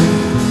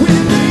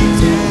 With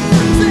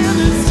angels and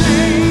the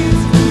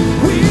saints,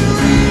 we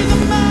raise a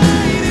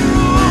mighty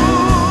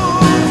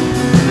roar.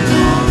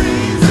 Glory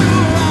to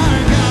our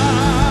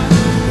God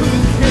who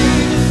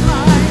gave us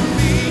life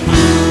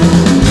beyond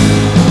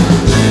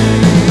the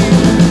grave.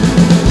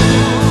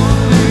 Holy,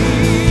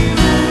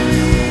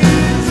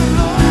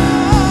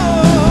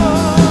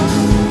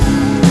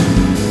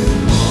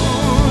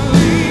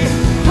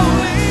 holy is the Lord. Holy,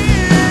 holy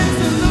is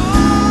the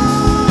Lord.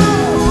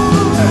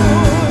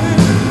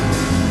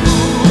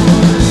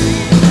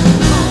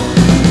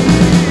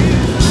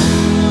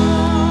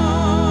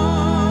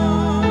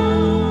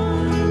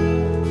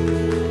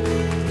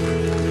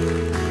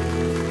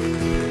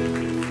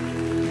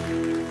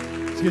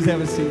 You guys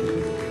have a seat.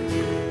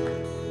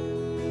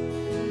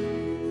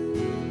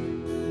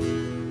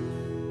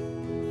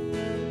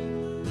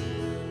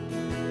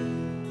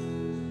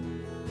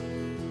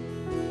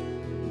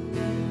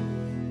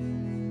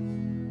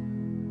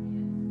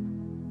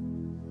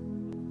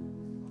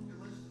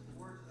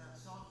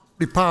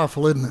 Pretty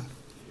powerful, isn't it?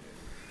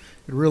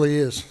 It really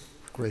is.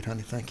 Great,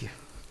 honey. Thank you.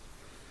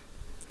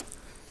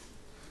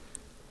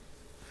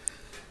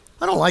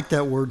 I don't like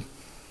that word.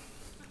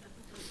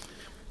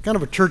 Kind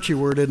of a churchy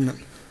word, isn't it?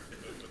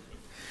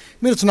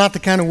 I mean, it's not the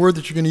kind of word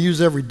that you're going to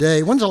use every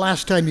day. When's the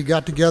last time you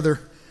got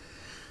together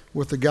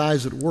with the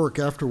guys at work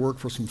after work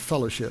for some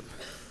fellowship?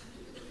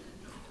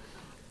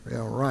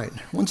 Yeah, right.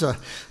 When's the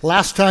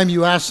last time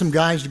you asked some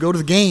guys to go to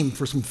the game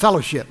for some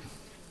fellowship?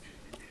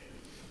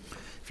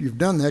 If you've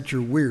done that,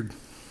 you're weird.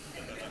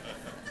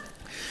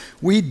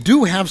 We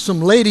do have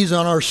some ladies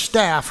on our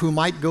staff who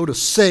might go to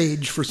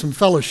Sage for some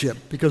fellowship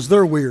because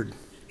they're weird.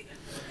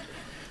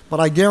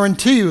 But I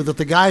guarantee you that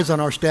the guys on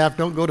our staff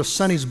don't go to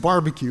Sonny's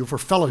Barbecue for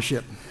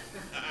fellowship.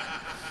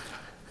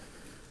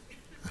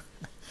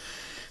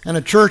 And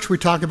at church, we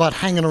talk about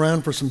hanging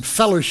around for some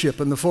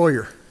fellowship in the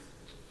foyer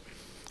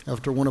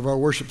after one of our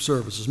worship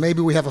services.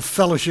 Maybe we have a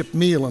fellowship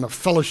meal in a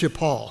fellowship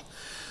hall.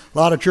 A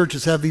lot of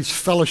churches have these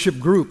fellowship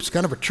groups.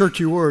 Kind of a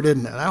churchy word,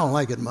 isn't it? I don't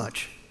like it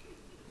much.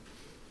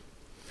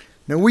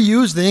 Now, we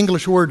use the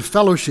English word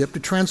fellowship to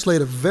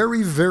translate a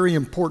very, very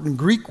important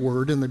Greek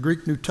word in the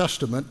Greek New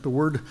Testament, the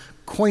word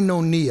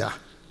koinonia.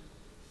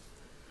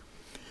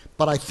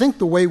 But I think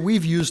the way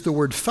we've used the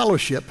word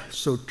fellowship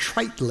so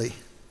tritely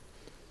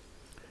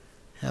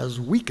has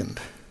weakened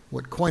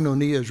what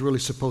koinonia is really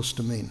supposed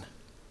to mean.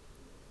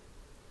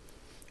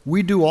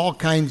 We do all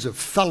kinds of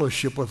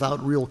fellowship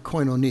without real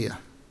koinonia.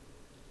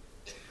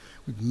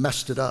 We've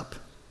messed it up.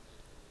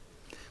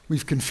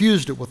 We've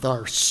confused it with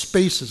our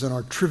spaces and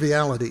our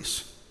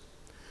trivialities.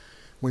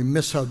 We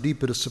miss how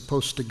deep it is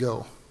supposed to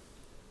go.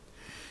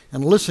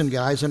 And listen,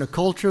 guys, in a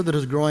culture that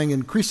is growing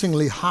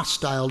increasingly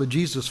hostile to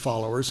Jesus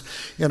followers,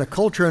 in a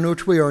culture in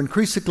which we are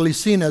increasingly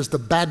seen as the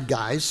bad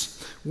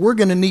guys, we're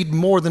going to need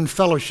more than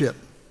fellowship.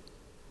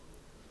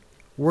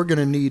 We're going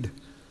to need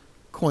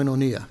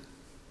koinonia.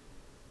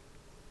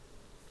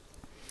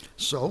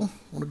 So, I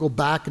want to go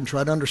back and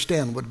try to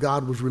understand what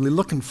God was really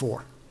looking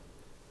for.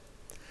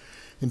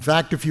 In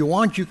fact, if you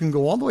want, you can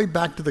go all the way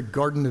back to the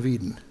Garden of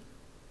Eden.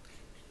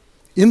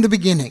 In the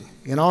beginning,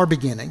 in our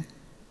beginning,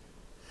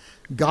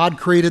 God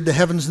created the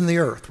heavens and the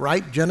earth,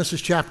 right? Genesis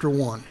chapter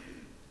 1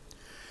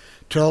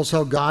 tells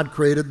how God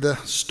created the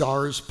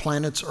stars,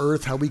 planets,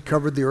 earth, how he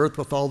covered the earth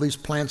with all these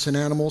plants and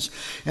animals.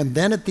 And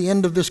then at the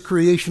end of this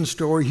creation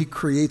story, he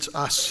creates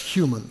us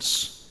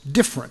humans,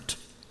 different.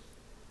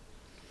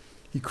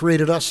 He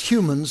created us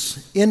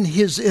humans in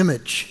his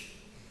image,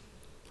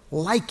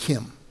 like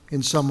him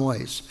in some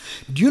ways.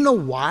 Do you know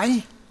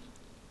why?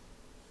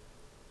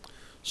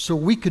 So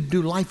we could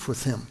do life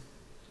with him.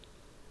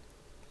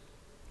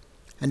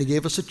 And he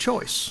gave us a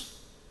choice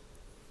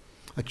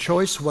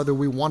whether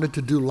we wanted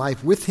to do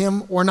life with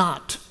him or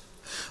not.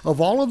 Of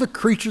all of the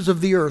creatures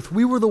of the earth,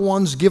 we were the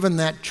ones given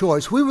that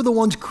choice. We were the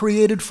ones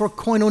created for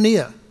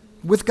koinonia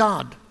with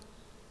God.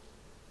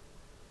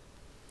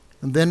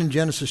 And then in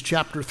Genesis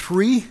chapter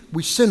 3,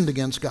 we sinned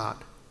against God.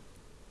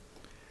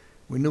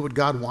 We knew what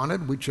God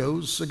wanted. We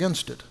chose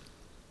against it.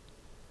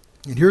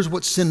 And here's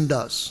what sin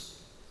does.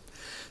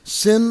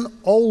 Sin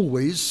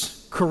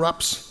always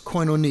corrupts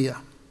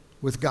koinonia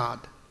with God.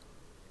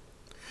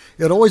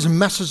 It always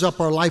messes up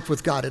our life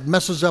with God. It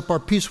messes up our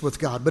peace with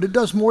God. But it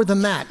does more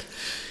than that.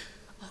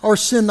 Our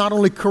sin not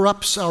only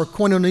corrupts our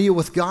koinonia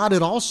with God,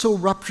 it also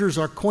ruptures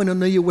our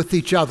koinonia with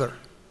each other.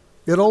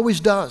 It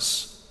always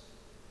does.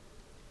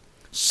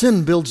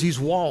 Sin builds these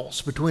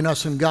walls between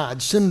us and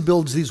God. Sin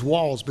builds these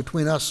walls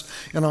between us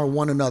and our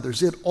one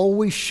another's. It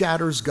always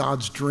shatters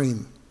God's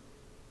dream.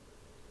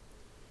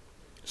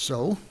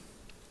 So,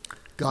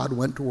 God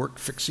went to work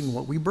fixing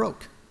what we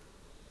broke.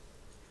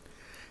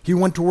 He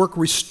went to work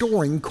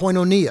restoring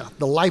koinonia,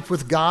 the life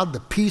with God, the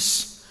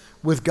peace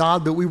with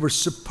God that we were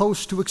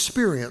supposed to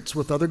experience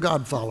with other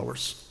God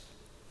followers.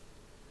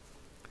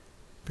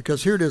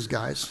 Because here it is,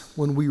 guys,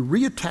 when we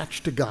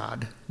reattach to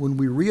God,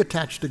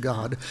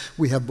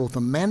 we have both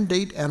a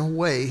mandate and a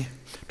way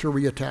to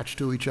reattach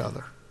to each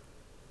other.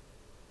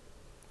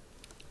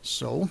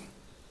 So,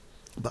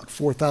 about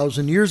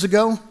 4,000 years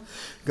ago,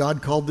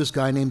 God called this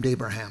guy named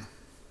Abraham.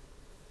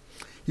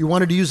 He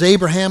wanted to use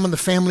Abraham and the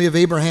family of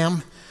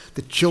Abraham,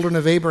 the children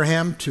of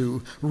Abraham,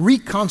 to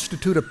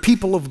reconstitute a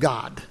people of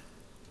God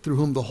through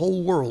whom the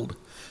whole world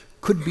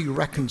could be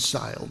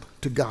reconciled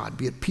to God,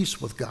 be at peace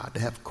with God, to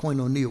have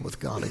koinonia with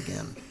God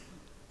again.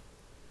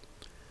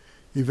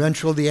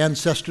 Eventually, the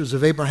ancestors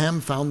of Abraham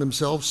found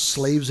themselves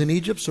slaves in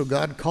Egypt, so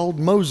God called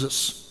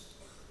Moses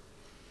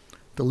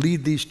to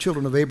lead these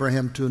children of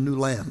Abraham to a new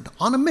land,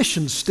 on a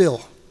mission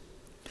still,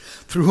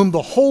 through whom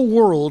the whole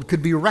world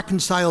could be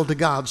reconciled to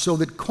God, so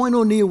that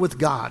koinonia with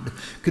God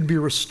could be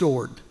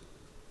restored.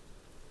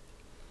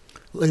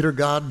 Later,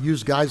 God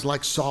used guys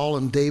like Saul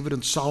and David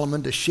and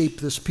Solomon to shape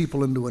this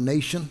people into a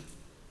nation.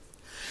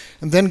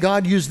 And then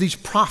God used these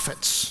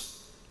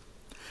prophets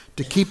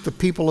to keep the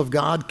people of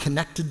God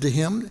connected to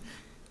him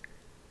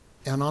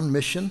and on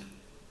mission.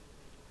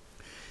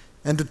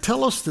 And to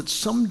tell us that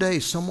someday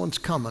someone's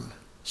coming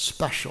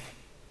special.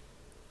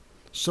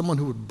 Someone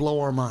who would blow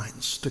our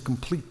minds to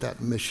complete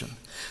that mission.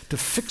 To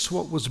fix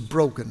what was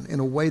broken in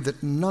a way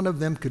that none of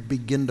them could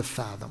begin to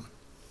fathom.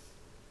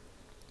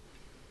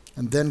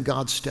 And then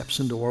God steps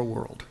into our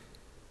world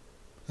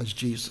as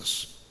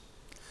Jesus,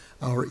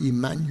 our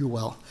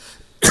Emmanuel,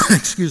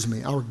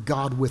 our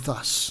God with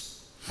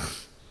us.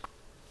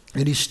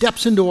 And he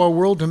steps into our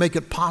world to make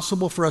it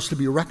possible for us to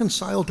be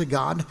reconciled to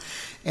God,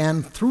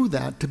 and through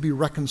that to be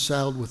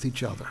reconciled with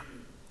each other.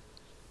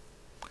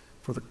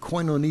 For the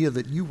koinonia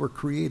that you were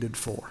created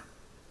for.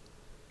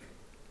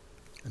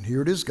 And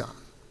here it is, God.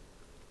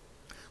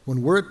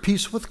 When we're at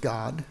peace with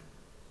God,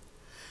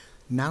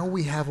 now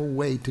we have a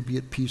way to be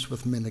at peace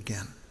with men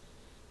again.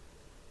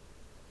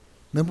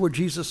 Remember what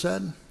Jesus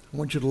said? I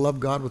want you to love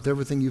God with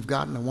everything you've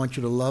got, and I want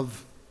you to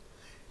love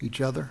each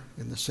other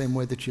in the same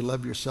way that you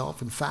love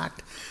yourself. In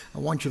fact, I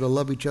want you to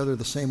love each other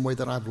the same way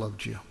that I've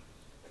loved you.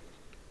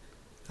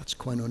 That's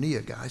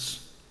koinonia,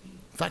 guys.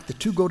 In fact, the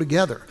two go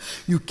together.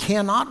 You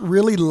cannot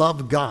really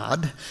love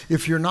God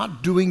if you're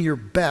not doing your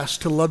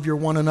best to love your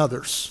one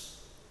another's.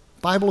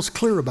 The Bible is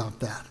clear about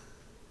that.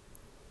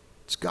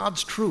 It's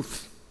God's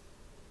truth.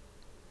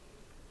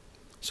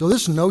 So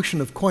this notion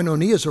of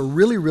koinonia is a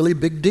really, really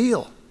big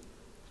deal.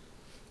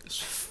 This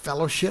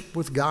fellowship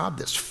with God,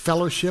 this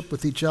fellowship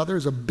with each other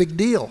is a big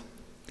deal.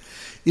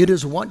 It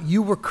is what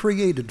you were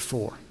created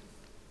for.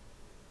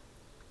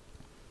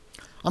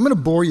 I'm going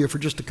to bore you for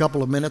just a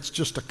couple of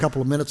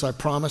minutes, I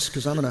promise,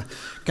 because I'm going to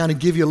kind of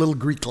give you a little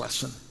Greek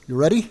lesson. You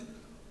ready?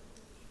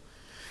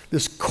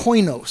 This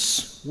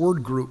koinos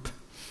word group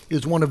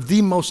is one of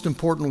the most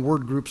important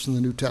word groups in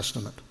the New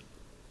Testament.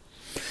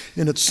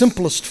 In its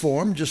simplest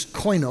form, just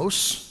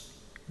koinos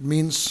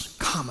means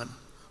common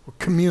or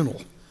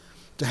communal,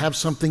 to have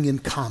something in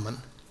common.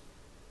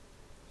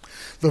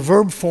 The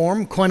verb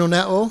form,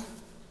 koinoneo,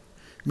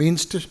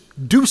 means to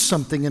do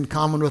something in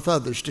common with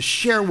others, to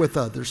share with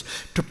others,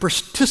 to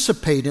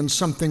participate in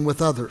something with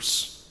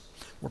others.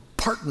 We're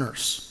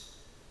partners.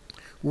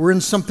 We're in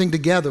something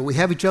together. We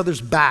have each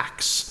other's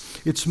backs.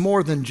 It's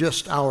more than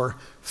just our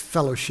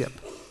fellowship.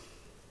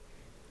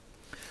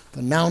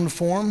 The noun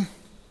form,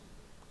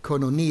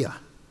 koinonia.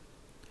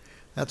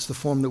 That's the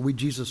form that we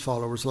Jesus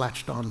followers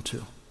latched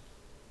onto.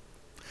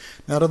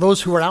 Now, to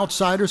those who are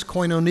outsiders,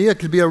 koinonia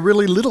could be a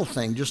really little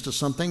thing, just as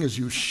something as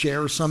you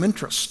share some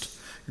interest.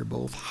 You're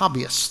both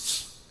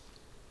hobbyists.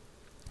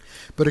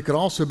 But it could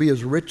also be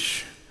as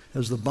rich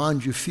as the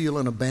bond you feel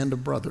in a band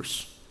of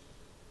brothers.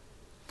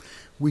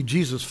 We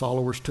Jesus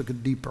followers took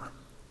it deeper.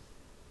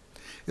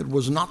 It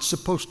was not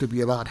supposed to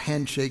be about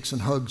handshakes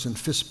and hugs and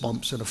fist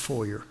bumps in a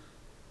foyer.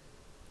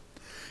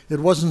 It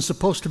wasn't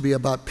supposed to be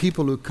about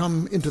people who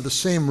come into the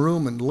same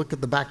room and look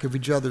at the back of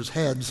each other's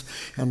heads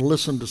and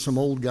listen to some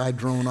old guy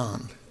drone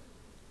on.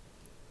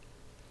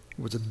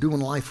 It was a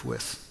doing life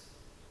with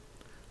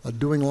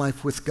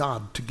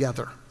God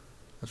together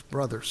as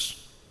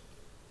brothers.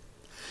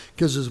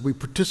 Because as we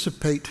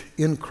participate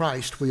in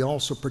Christ, we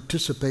also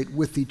participate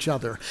with each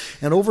other.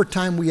 And over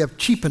time we have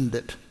cheapened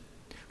it.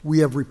 We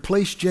have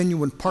replaced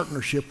genuine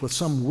partnership with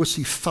some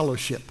wussy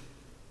fellowship.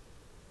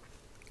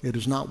 It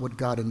is not what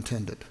God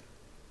intended.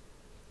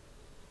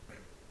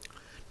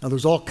 Now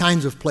there's all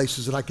kinds of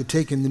places that I could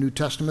take in the New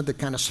Testament that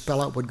kind of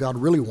spell out what God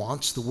really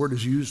wants. The word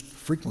is used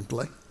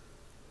frequently.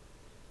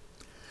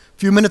 A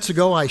few minutes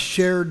ago I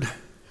shared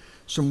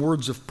some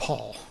words of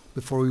Paul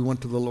before we went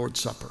to the Lord's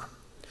Supper.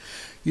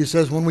 He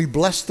says, when we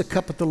bless the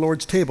cup at the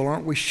Lord's table,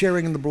 aren't we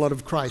sharing in the blood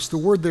of Christ? The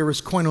word there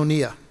is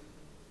koinonia.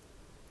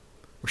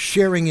 We're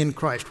sharing in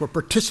Christ. We're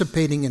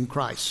participating in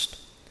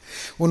Christ.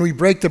 When we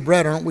break the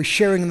bread, aren't we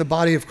sharing in the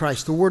body of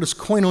Christ? The word is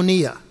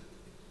koinonia.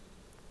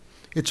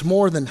 It's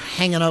more than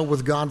hanging out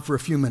with God for a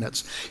few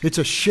minutes. It's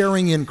a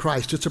sharing in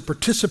Christ. It's a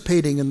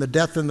participating in the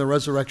death and the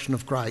resurrection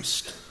of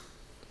Christ.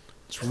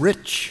 It's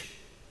rich.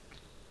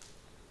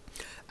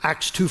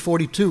 Acts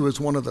 2:42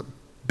 is one of the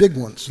big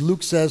ones.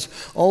 Luke says,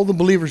 all the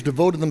believers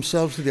devoted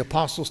themselves to the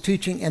apostles'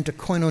 teaching and to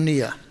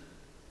koinonia,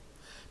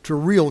 to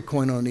real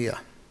koinonia,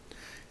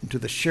 and to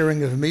the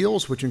sharing of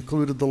meals, which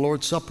included the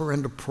Lord's Supper,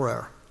 and to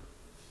prayer.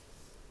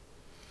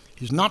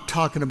 He's not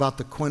talking about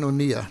the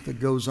koinonia that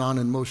goes on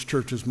in most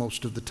churches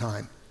most of the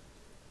time.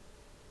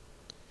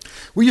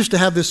 We used to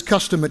have this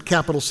custom at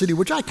Capital City,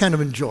 which I kind of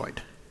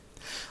enjoyed.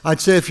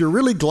 I'd say, if you're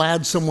really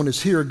glad someone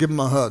is here, give them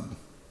a hug.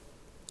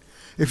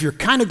 If you're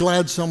kind of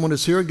glad someone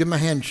is here, give them a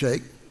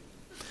handshake.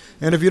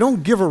 And if you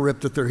don't give a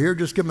rip that they're here,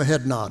 just give them a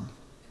head nod.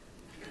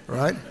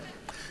 Right?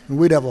 And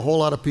we'd have a whole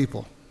lot of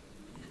people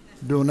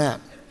doing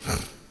that.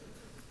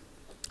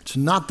 It's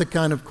not the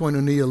kind of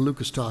koinonia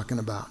Luke is talking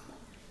about.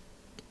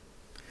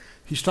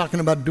 He's talking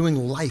about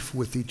doing life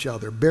with each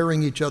other,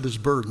 bearing each other's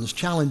burdens,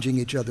 challenging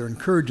each other,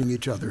 encouraging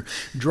each other,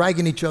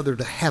 dragging each other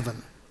to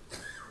heaven.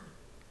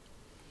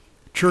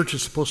 Church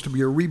is supposed to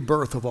be a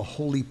rebirth of a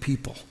holy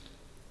people,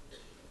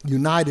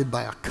 united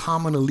by a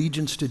common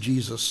allegiance to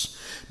Jesus,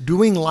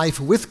 doing life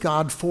with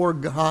God, for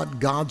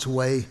God, God's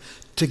way,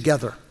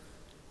 together.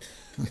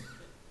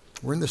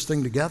 We're in this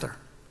thing together.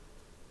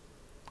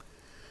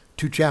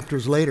 2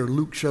 chapters later,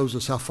 Luke shows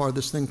us how far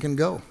this thing can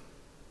go.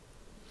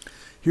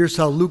 Here's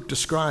how Luke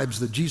describes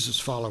the Jesus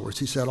followers.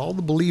 He said, all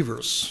the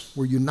believers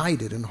were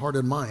united in heart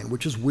and mind,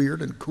 which is weird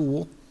and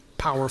cool,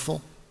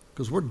 powerful,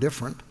 because we're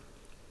different.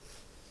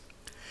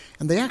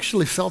 And they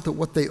actually felt that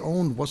what they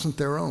owned wasn't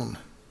their own.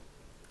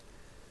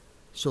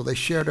 So they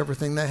shared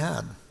everything they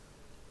had.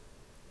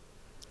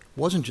 It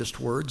wasn't just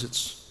words,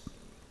 it's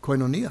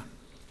koinonia.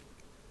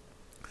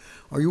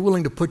 Are you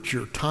willing to put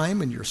your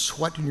time and your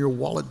sweat and your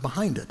wallet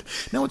behind it?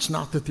 Now, it's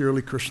not that the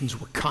early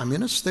Christians were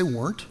communists. They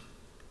weren't.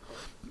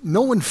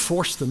 No one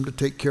forced them to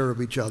take care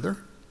of each other.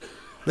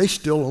 They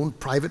still owned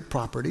private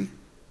property.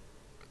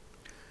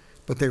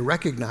 But they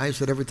recognized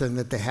that everything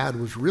that they had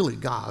was really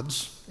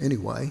God's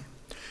anyway.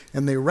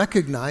 And they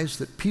recognized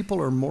that people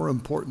are more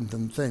important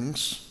than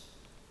things.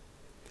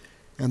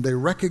 And they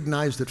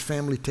recognized that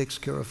family takes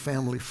care of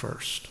family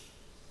first. Do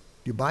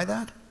you buy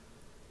that?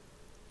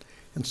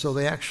 And so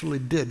they actually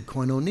did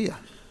koinonia,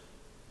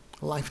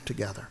 life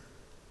together.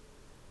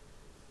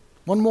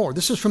 One more.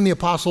 This is from the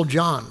Apostle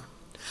John.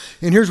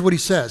 And here's what he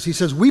says. He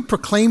says, we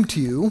proclaim to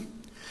you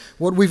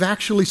what we've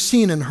actually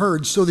seen and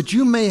heard so that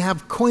you may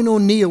have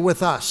koinonia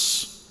with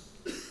us.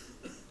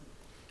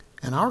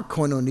 And our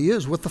koinonia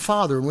is with the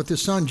Father and with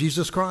His Son,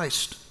 Jesus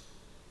Christ.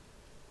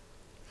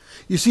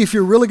 You see, if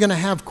you're really going to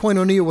have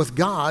koinonia with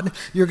God,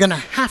 you're going to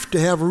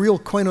have real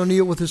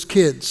koinonia with His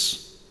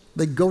kids.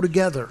 They go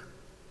together.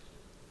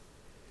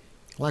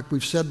 Like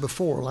we've said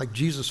before, like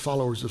Jesus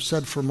followers have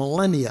said for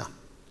millennia,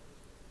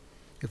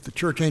 if the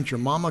church ain't your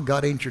mama,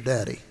 God ain't your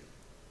daddy.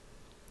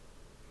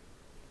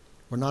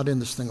 We're not in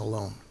this thing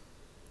alone.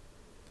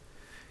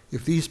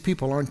 If these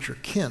people aren't your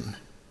kin,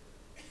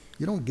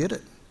 you don't get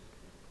it.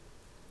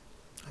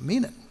 I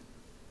mean it.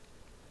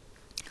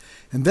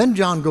 And then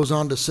John goes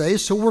on to say,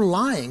 so we're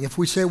lying if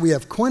we say we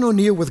have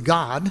koinonia with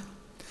God,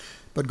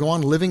 but go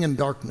on living in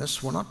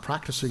darkness. We're not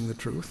practicing the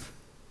truth.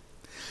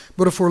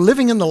 But if we're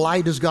living in the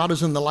light as God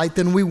is in the light,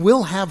 then we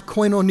will have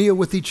koinonia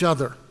with each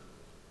other.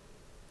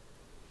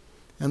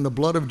 And the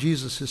blood of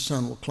Jesus, His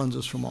Son, will cleanse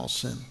us from all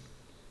sin.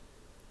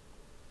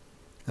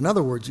 In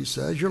other words, he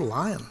says, you're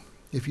lying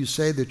if you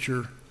say that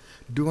you're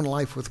doing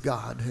life with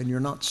God and you're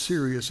not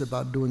serious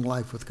about doing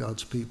life with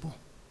God's people.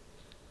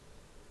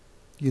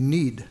 You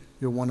need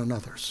your one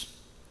another's,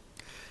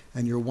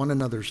 and your one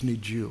another's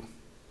need you.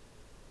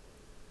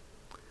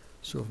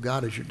 So if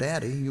God is your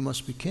daddy, you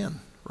must be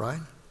kin, right?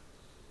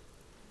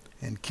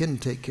 And kin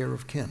take care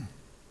of kin.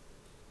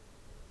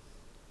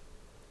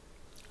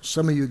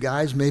 Some of you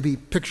guys maybe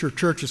picture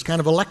church as kind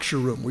of a lecture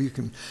room where you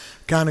can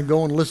kind of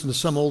go and listen to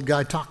some old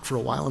guy talk for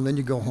a while and then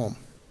you go home.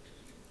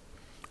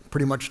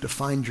 Pretty much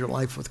defines your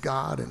life with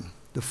God and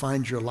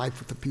defines your life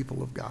with the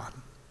people of God.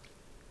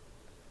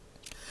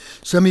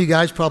 Some of you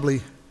guys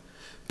probably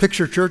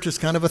picture church as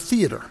kind of a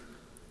theater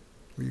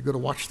where you go to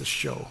watch the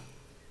show.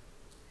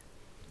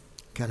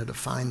 Kind of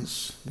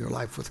defines your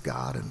life with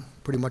God and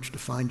pretty much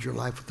defines your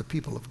life with the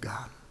people of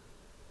God.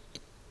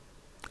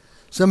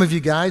 Some of you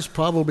guys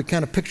probably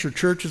kind of picture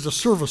church as a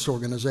service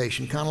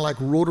organization, kind of like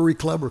Rotary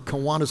Club or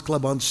Kiwanis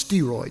Club on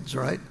steroids,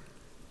 right?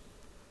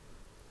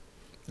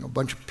 You know, a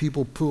bunch of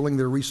people pooling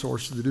their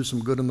resources to do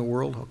some good in the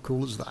world. How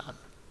cool is that?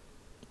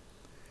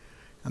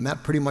 And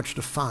that pretty much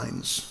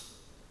defines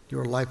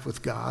your life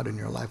with God and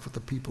your life with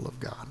the people of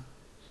God.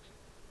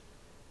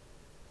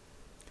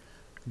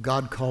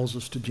 God calls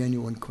us to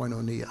genuine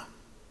koinonia,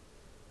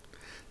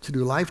 to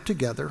do life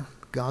together,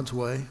 God's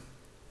way,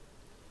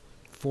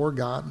 for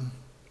God,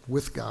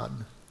 with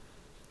God,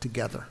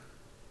 together.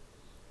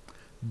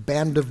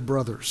 Band of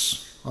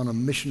brothers on a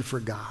mission for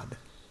God,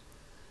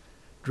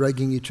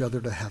 dragging each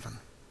other to heaven.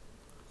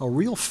 A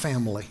real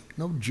family,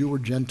 no Jew or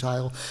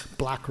Gentile,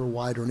 black or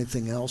white or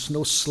anything else,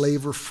 no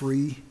slave or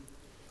free.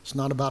 It's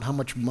not about how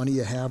much money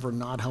you have or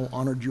not, how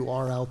honored you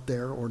are out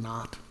there or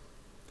not.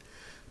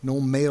 No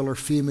male or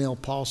female,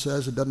 Paul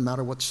says. It doesn't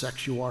matter what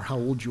sex you are, how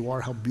old you are,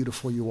 how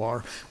beautiful you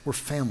are. We're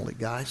family,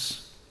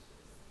 guys.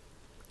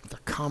 With a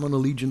common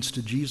allegiance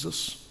to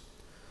Jesus,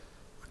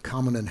 a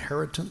common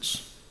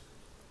inheritance,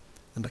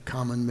 and a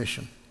common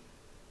mission.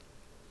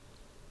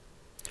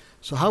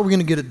 So how are we going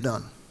to get it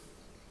done?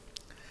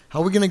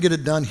 How are we going to get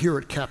it done here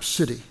at Cap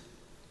City?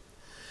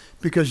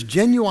 Because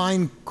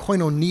genuine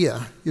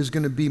koinonia is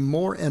going to be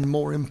more and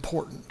more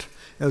important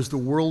as the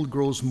world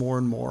grows more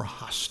and more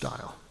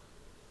hostile.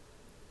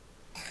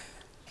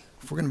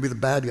 If we're going to be the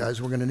bad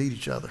guys, we're going to need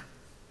each other.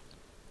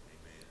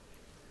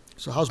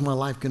 So how's my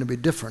life going to be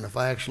different if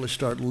I actually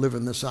start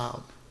living this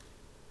out?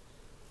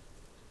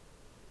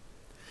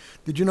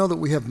 Did you know that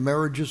we have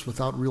marriages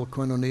without real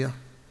koinonia?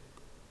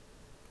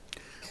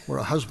 Where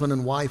a husband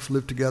and wife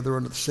live together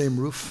under the same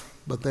roof,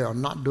 but they are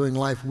not doing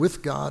life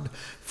with God,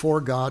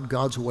 for God,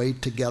 God's way,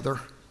 together.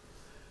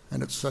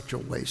 And it's such a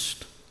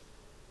waste.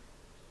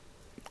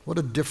 What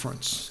a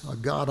difference a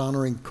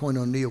God-honoring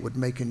koinonia would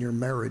make in your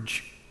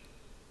marriage.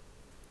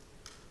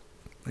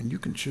 And you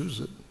can choose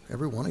it,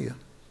 every one of you.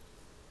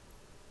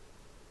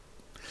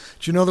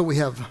 Do you know that we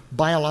have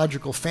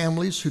biological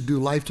families who do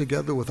life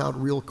together without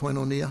real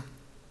koinonia?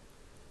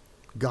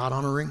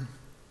 God-honoring.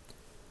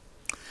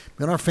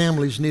 And our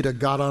families need a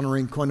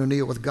God-honoring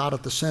koinonia with God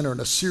at the center and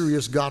a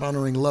serious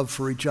God-honoring love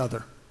for each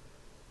other.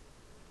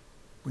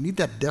 We need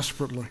that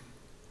desperately.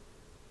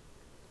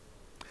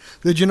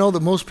 Did you know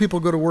that most people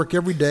go to work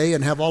every day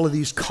and have all of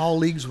these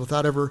colleagues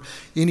without ever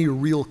any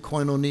real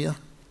koinonia?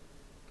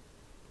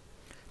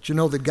 Did you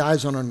know that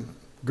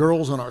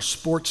girls on our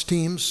sports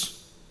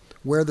teams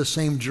wear the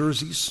same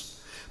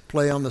jerseys,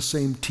 play on the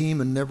same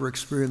team, and never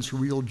experience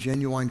real,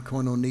 genuine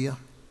koinonia?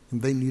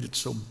 And they need it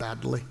so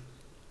badly.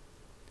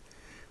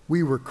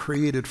 We were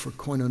created for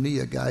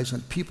koinonia, guys,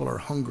 and people are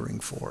hungering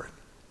for it.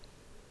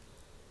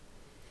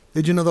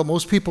 Did you know that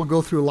most people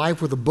go through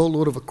life with a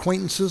boatload of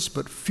acquaintances,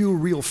 but few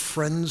real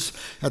friends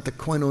at the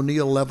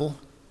koinonia level?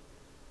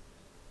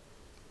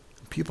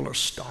 People are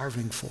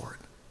starving for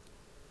it.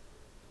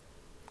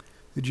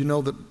 Did you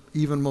know that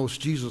even most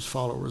Jesus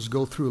followers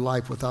go through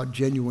life without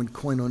genuine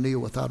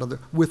koinonia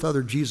with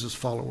other Jesus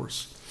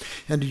followers?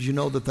 And did you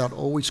know that that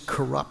always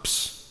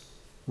corrupts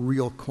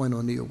real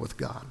koinonia with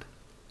God?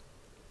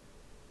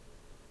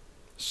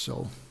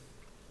 So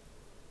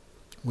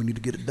we need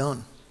to get it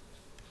done.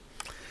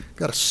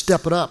 Got to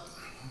step it up.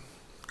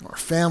 Our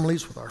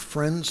families, with our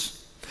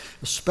friends,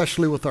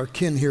 especially with our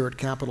kin here at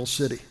Capital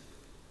City.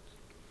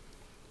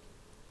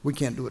 We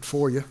can't do it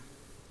for you.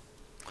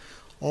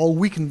 All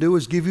we can do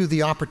is give you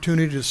the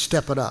opportunity to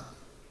step it up.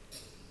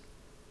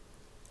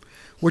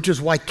 Which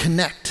is why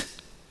Connect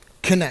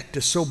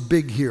is so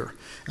big here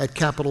at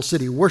Capital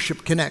City.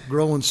 Worship, Connect,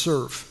 Grow, and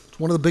Serve. It's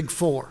one of the big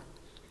four.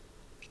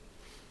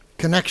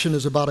 Connection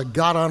is about a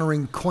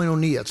God-honoring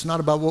koinonia. It's not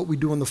about what we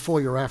do in the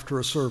foyer after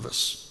a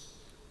service.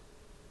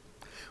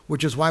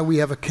 Which is why we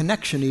have a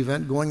connection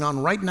event going on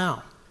right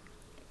now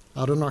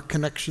out in our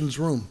connections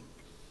room.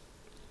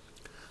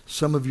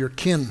 Some of your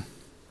kin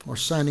are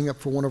signing up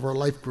for one of our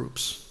life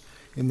groups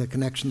in the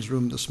connections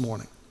room this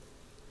morning.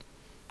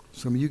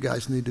 Some of you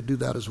guys need to do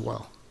that as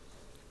well.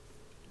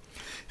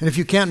 And if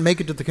you can't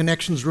make it to the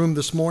connections room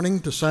this morning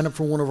to sign up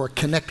for one of our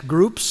connect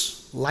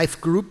groups,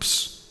 life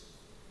groups,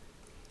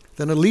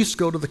 then at least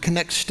go to the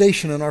connect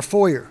station in our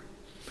foyer.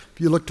 If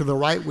you look to the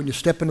right when you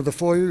step into the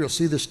foyer, you'll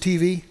see this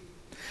TV.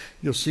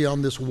 You'll see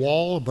on this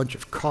wall a bunch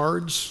of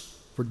cards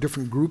for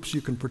different groups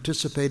you can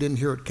participate in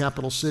here at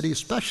Capital City,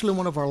 especially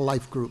one of our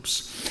life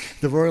groups.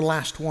 The very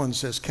last one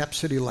says Cap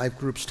City Life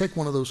Groups. Take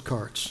one of those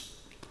cards.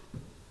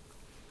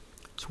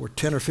 It's where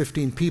 10 or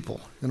 15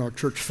 people in our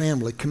church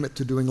family commit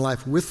to doing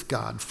life with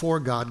God, for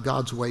God,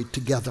 God's way,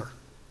 together.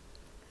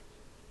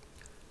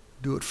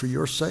 Do it for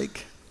your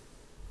sake.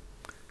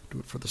 Do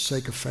it for the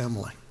sake of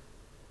family.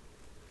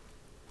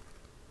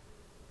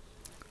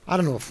 I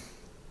don't know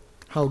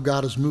how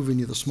God is moving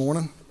you this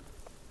morning.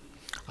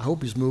 I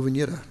hope he's moving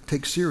you to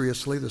take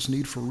seriously this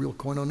need for real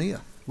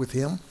koinonia with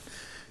him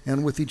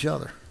and with each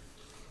other.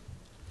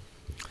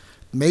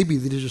 Maybe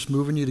that he's just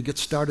moving you to get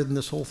started in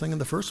this whole thing in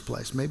the first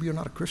place. Maybe you're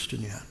not a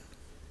Christian yet.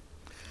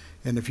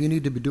 And if you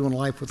need to be doing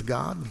life with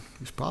God,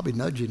 he's probably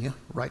nudging you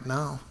right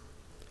now.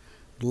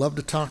 I'd love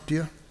to talk to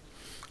you.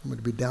 I'm going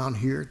to be down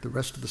here at the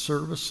rest of the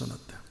service, and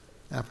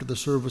after the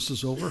service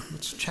is over,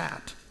 let's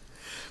chat.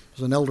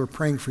 There's an elder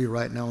praying for you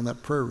right now in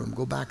that prayer room.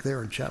 Go back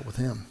there and chat with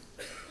him.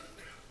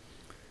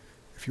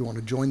 If you want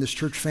to join this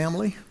church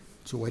family,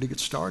 it's a way to get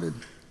started.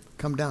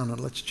 Come down and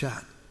let's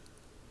chat.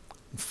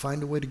 And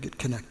find a way to get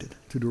connected,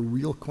 to do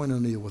real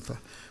koinonia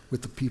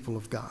with the people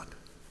of God.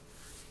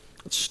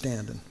 Let's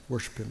stand and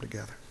worship him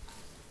together.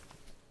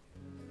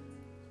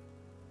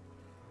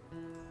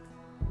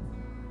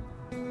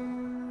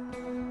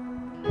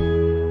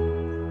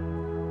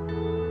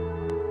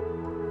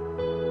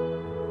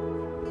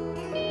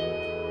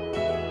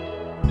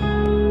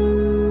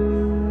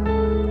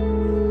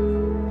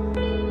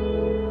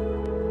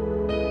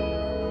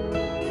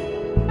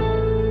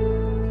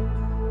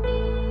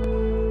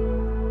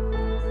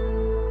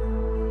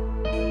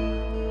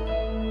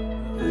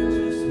 I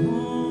just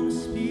want to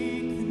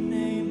speak the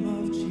name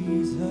of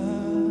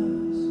Jesus.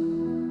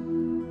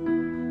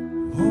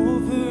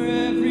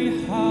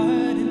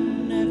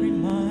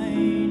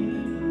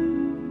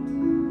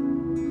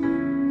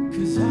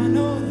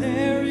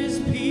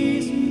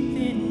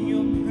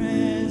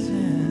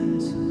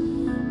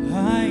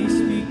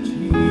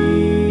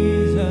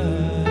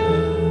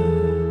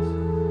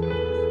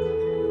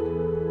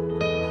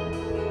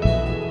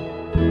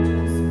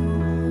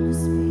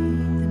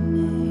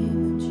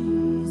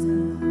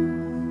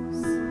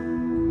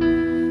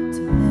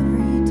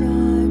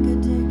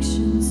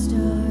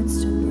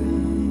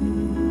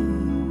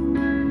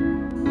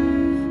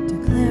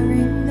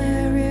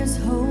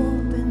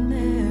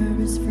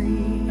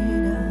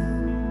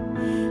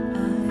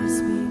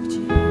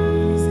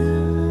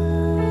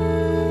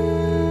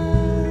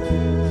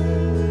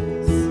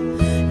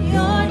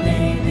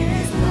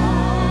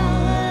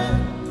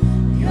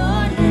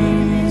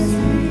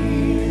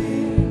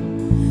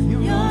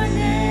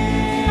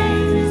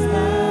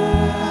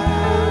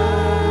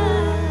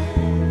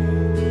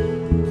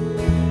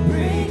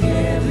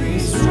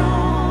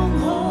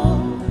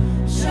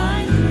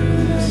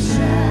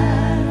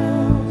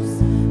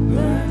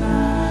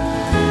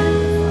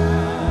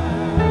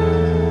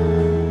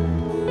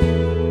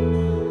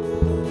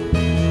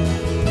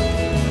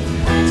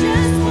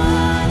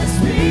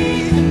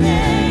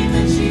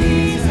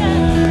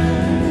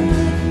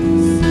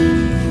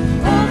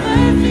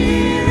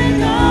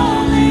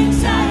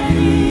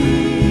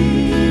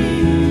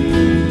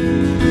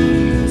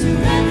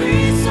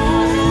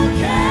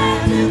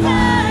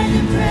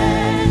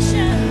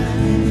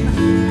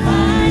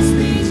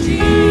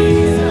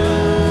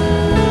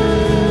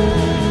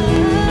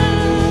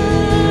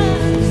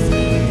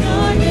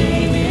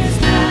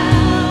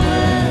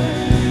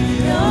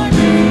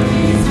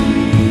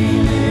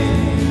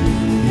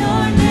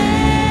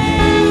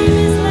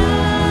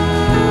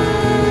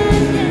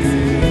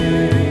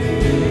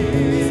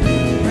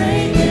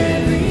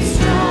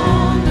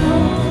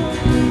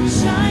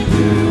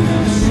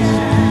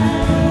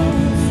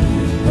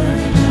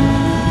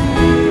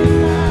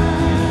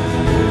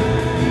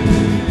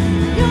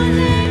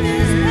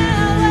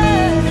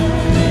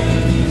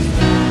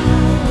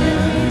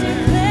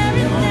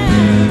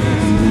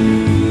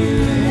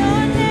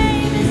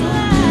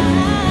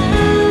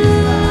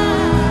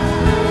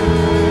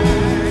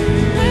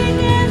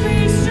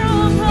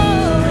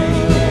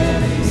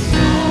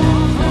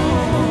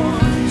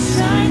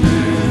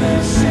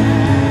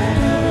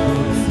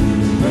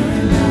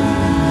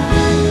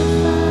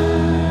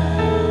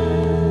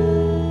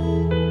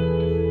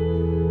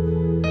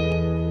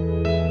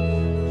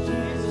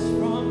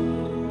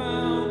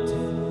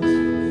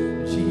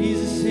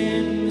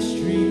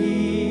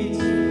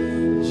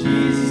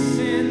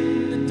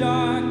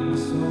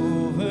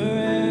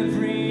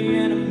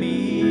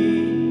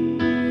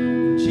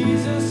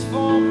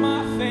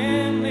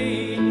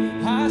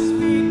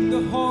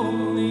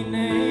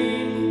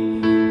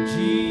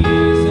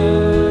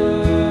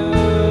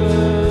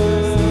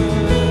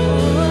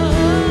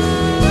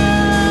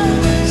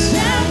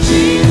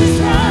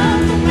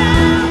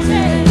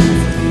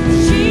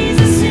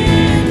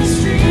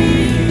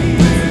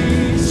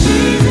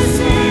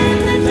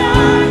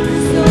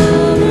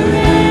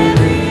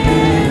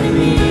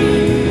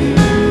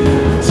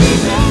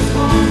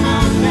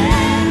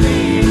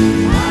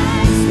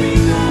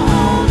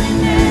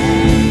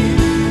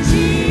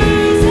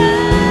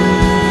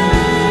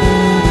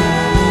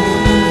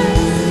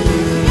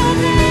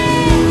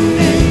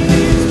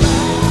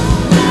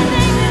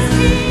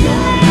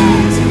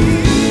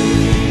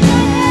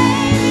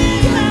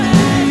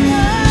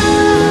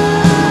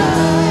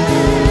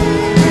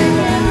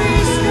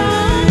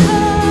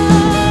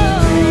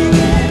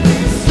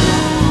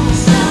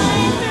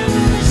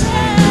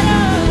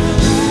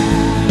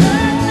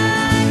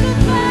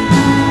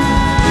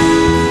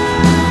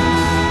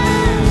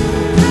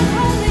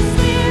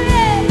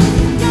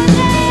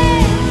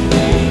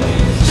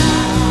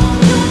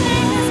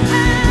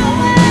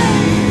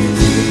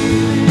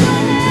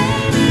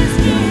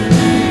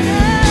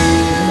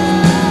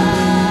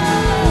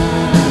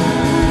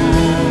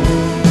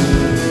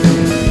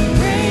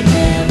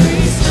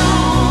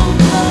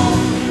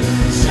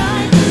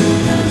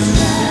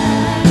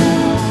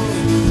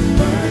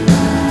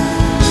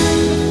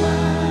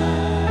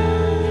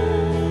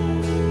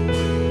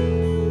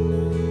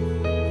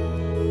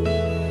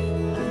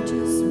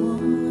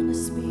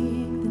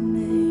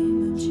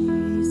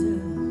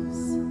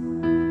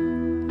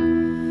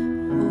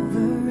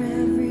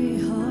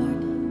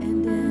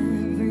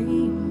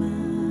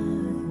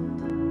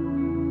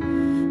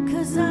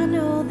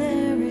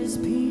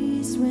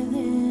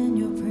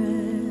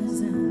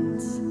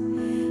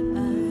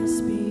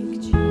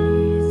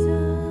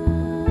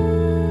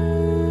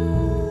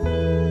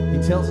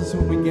 tells us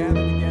when we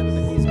gather together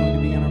that he's going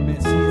to be in our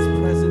midst. His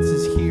presence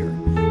is here.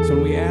 So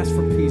when we ask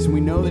for peace, and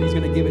we know that he's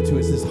going to give it to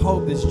us, this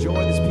hope, this joy,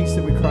 this peace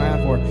that we cry out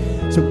for.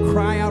 So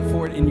cry out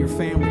for it in your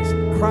families.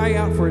 Cry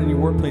out for it in your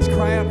workplace.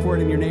 Cry out for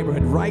it in your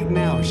neighborhood right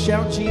now.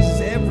 Shout Jesus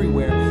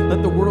everywhere.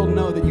 Let the world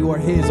know that you are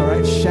his, all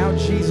right? Shout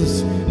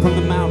Jesus from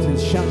the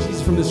mountains. Shout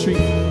Jesus from the street.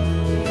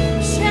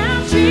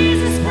 Shout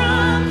Jesus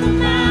from the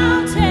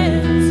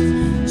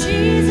mountains,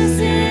 Jesus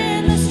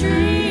in the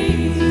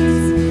streets,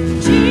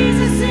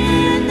 Jesus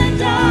in the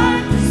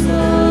darkness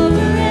over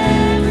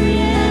every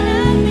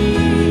enemy,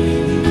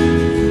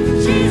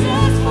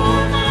 Jesus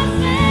for my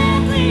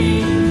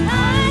family,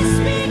 I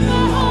speak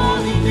the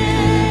holy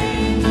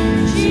name,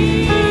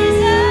 Jesus.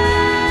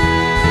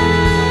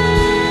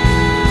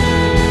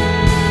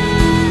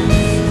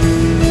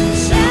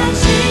 Shout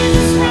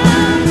Jesus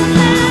from the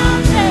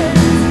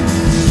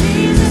mountains,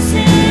 Jesus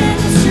in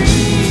the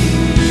streets,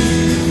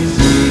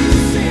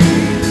 Jesus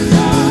in the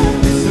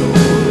darkness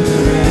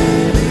over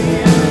every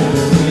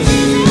enemy,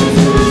 Jesus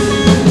for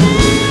my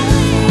family, Jesus.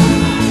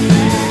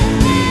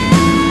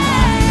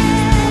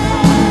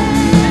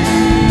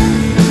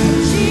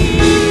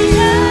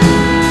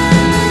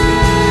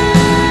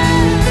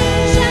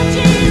 Shout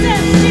Jesus, Jesus.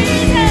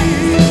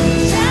 Shout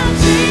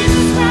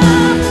Jesus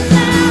from the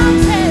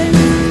mountains,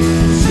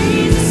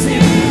 Jesus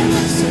in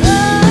the streets, Jesus in the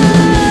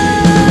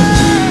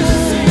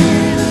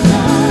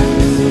darkness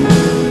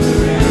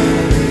over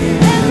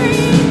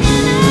every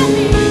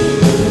enemy,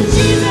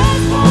 Jesus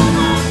for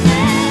my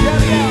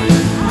family,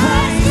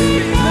 I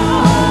speak the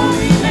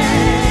holy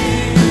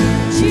name,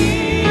 Jesus.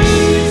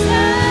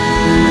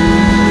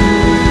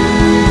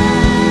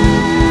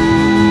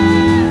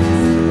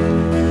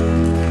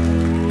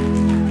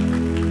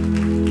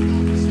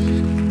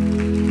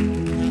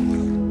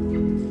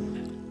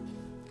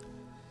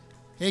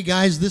 Hey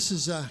guys, this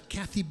is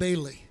Kathy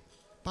Bailey.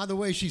 By the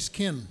way, she's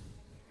kin.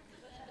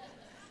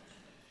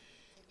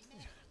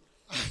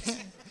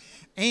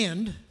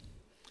 And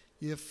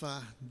if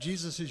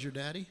Jesus is your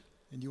daddy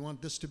and you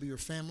want this to be your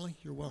family,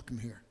 you're welcome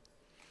here.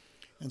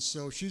 And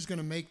so she's going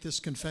to make this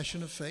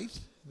confession of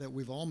faith that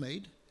we've all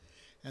made,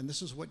 and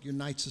this is what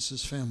unites us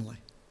as family.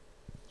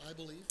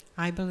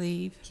 I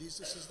believe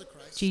Jesus is the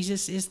Christ,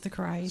 Jesus is the Son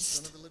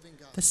Christ, of the living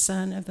God, the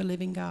Son of the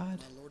living God,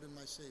 my Lord and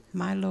my Savior.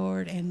 my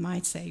Lord and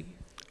my Savior.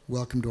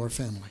 Welcome to our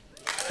family.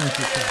 Thank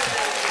you,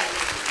 Kathy.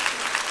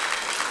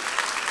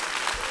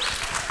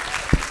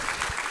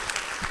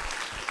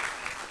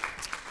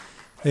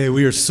 Hey,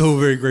 we are so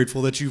very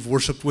grateful that you've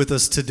worshiped with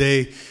us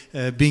today,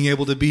 being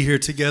able to be here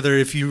together.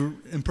 If you're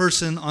in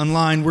person,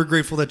 online, we're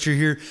grateful that you're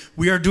here.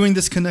 We are doing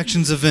this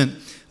Connections event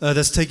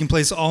that's taking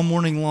place all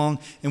morning long,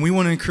 and we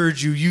want to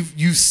encourage you.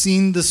 You've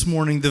seen this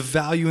morning the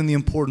value and the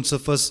importance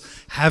of us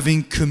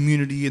having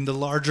community in the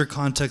larger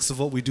context of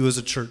what we do as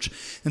a church.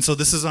 And so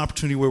this is an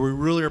opportunity where we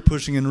really are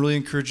pushing and really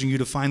encouraging you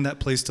to find that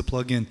place to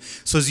plug in.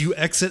 So as you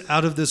exit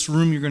out of this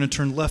room, you're going to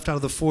turn left out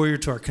of the foyer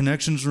to our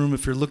Connections room.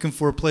 If you're looking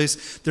for a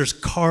place, there's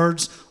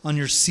cards on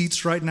your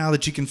seats right now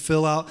that you can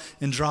fill out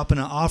and drop in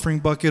an offering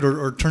bucket,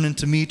 or turn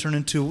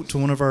into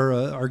one of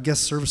our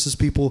guest services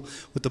people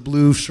with the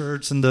blue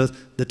shirts and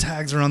the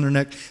tags around their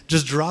neck.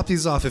 Just drop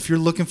these off. If you're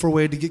looking for a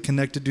way to get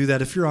connected, do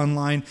that. If you're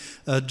online,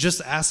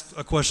 just ask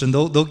a question.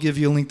 They'll give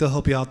you a link. They'll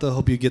help you out. They'll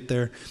help you get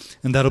there,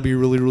 and that'll be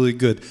really, really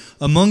good.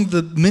 Among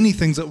the many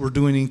things that we're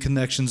doing in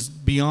Connections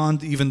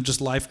beyond even just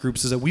life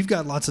groups is that we've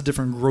got lots of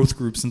different growth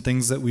groups and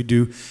things that we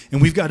do,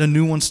 and we've got a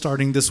new one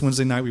starting this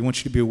Wednesday night we want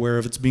you to be aware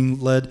of. It's being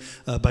led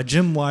by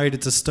Jim White.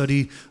 It's a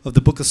study of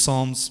the book of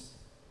Psalms.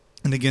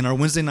 And again, our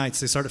Wednesday nights,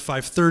 they start at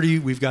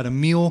 5:30. We've got a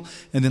meal,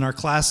 and then our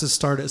classes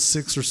start at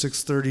 6 or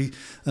 6:30.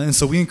 And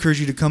so we encourage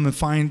you to come and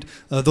find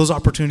those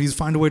opportunities,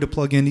 find a way to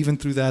plug in even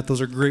through that.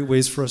 Those are great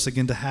ways for us,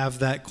 again, to have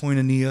that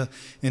koinonia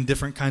in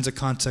different kinds of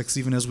contexts,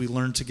 even as we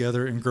learn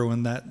together and grow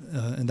in that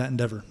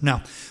endeavor.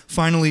 Now,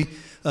 finally,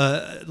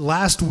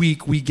 last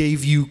week we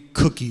gave you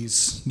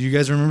cookies. Do you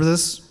guys remember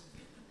this?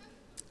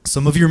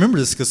 Some of you remember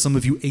this because some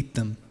of you ate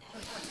them.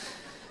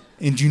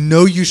 And you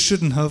know you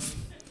shouldn't have.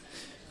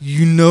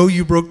 You know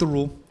you broke the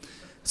rule.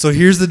 So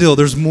here's the deal.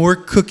 There's more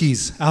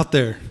cookies out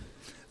there.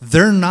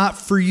 They're not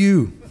for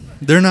you.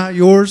 They're not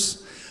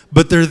yours,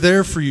 but they're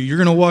there for you. You're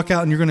going to walk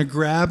out and you're going to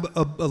grab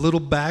a little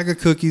bag of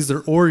cookies.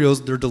 They're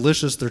Oreos. They're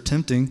delicious. They're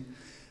tempting.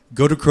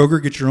 Go to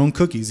Kroger, get your own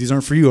cookies. These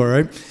aren't for you, all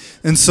right?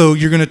 And so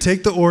you're going to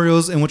take the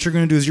Oreos, and what you're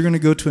going to do is you're going to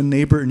go to a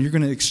neighbor and you're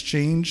going to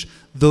exchange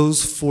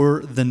those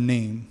for the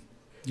name.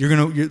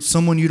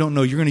 Someone you don't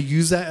know, you're going to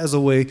use that as a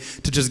way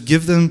to just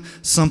give them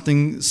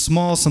something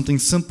small, something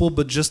simple,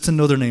 but just to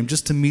know their name,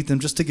 just to meet them,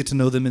 just to get to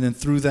know them. And then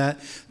through that,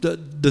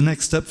 the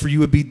next step for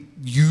you would be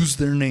use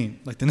their name.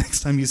 Like the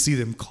next time you see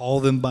them, call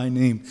them by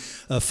name.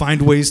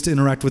 Find ways to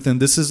interact with them.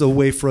 This is a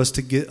way for us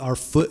to get our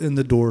foot in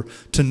the door,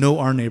 to know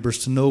our neighbors,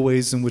 to know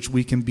ways in which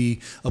we can be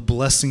a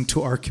blessing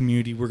to our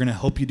community. We're going to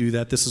help you do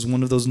that. This is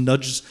one of those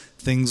nudge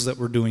things that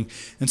we're doing.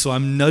 And so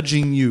I'm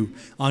nudging you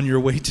on your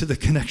way to the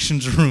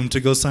Connections room to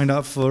go sign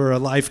up for a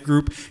life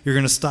group. You're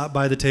going to stop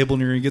by the table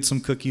and you're going to get some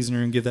cookies and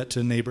you're going to give that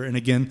to a neighbor. And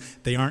again,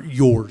 they aren't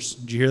yours.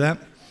 Did you hear that?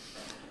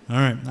 All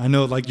right. I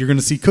know, like, you're going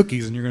to see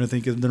cookies and you're going to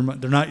think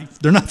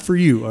they're not for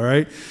you. All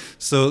right.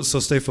 So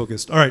stay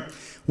focused. All right.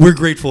 We're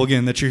grateful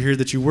again that you're here,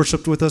 that you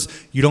worshiped with us.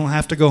 You don't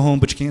have to go home,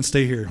 but you can't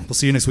stay here. We'll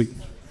see you next week.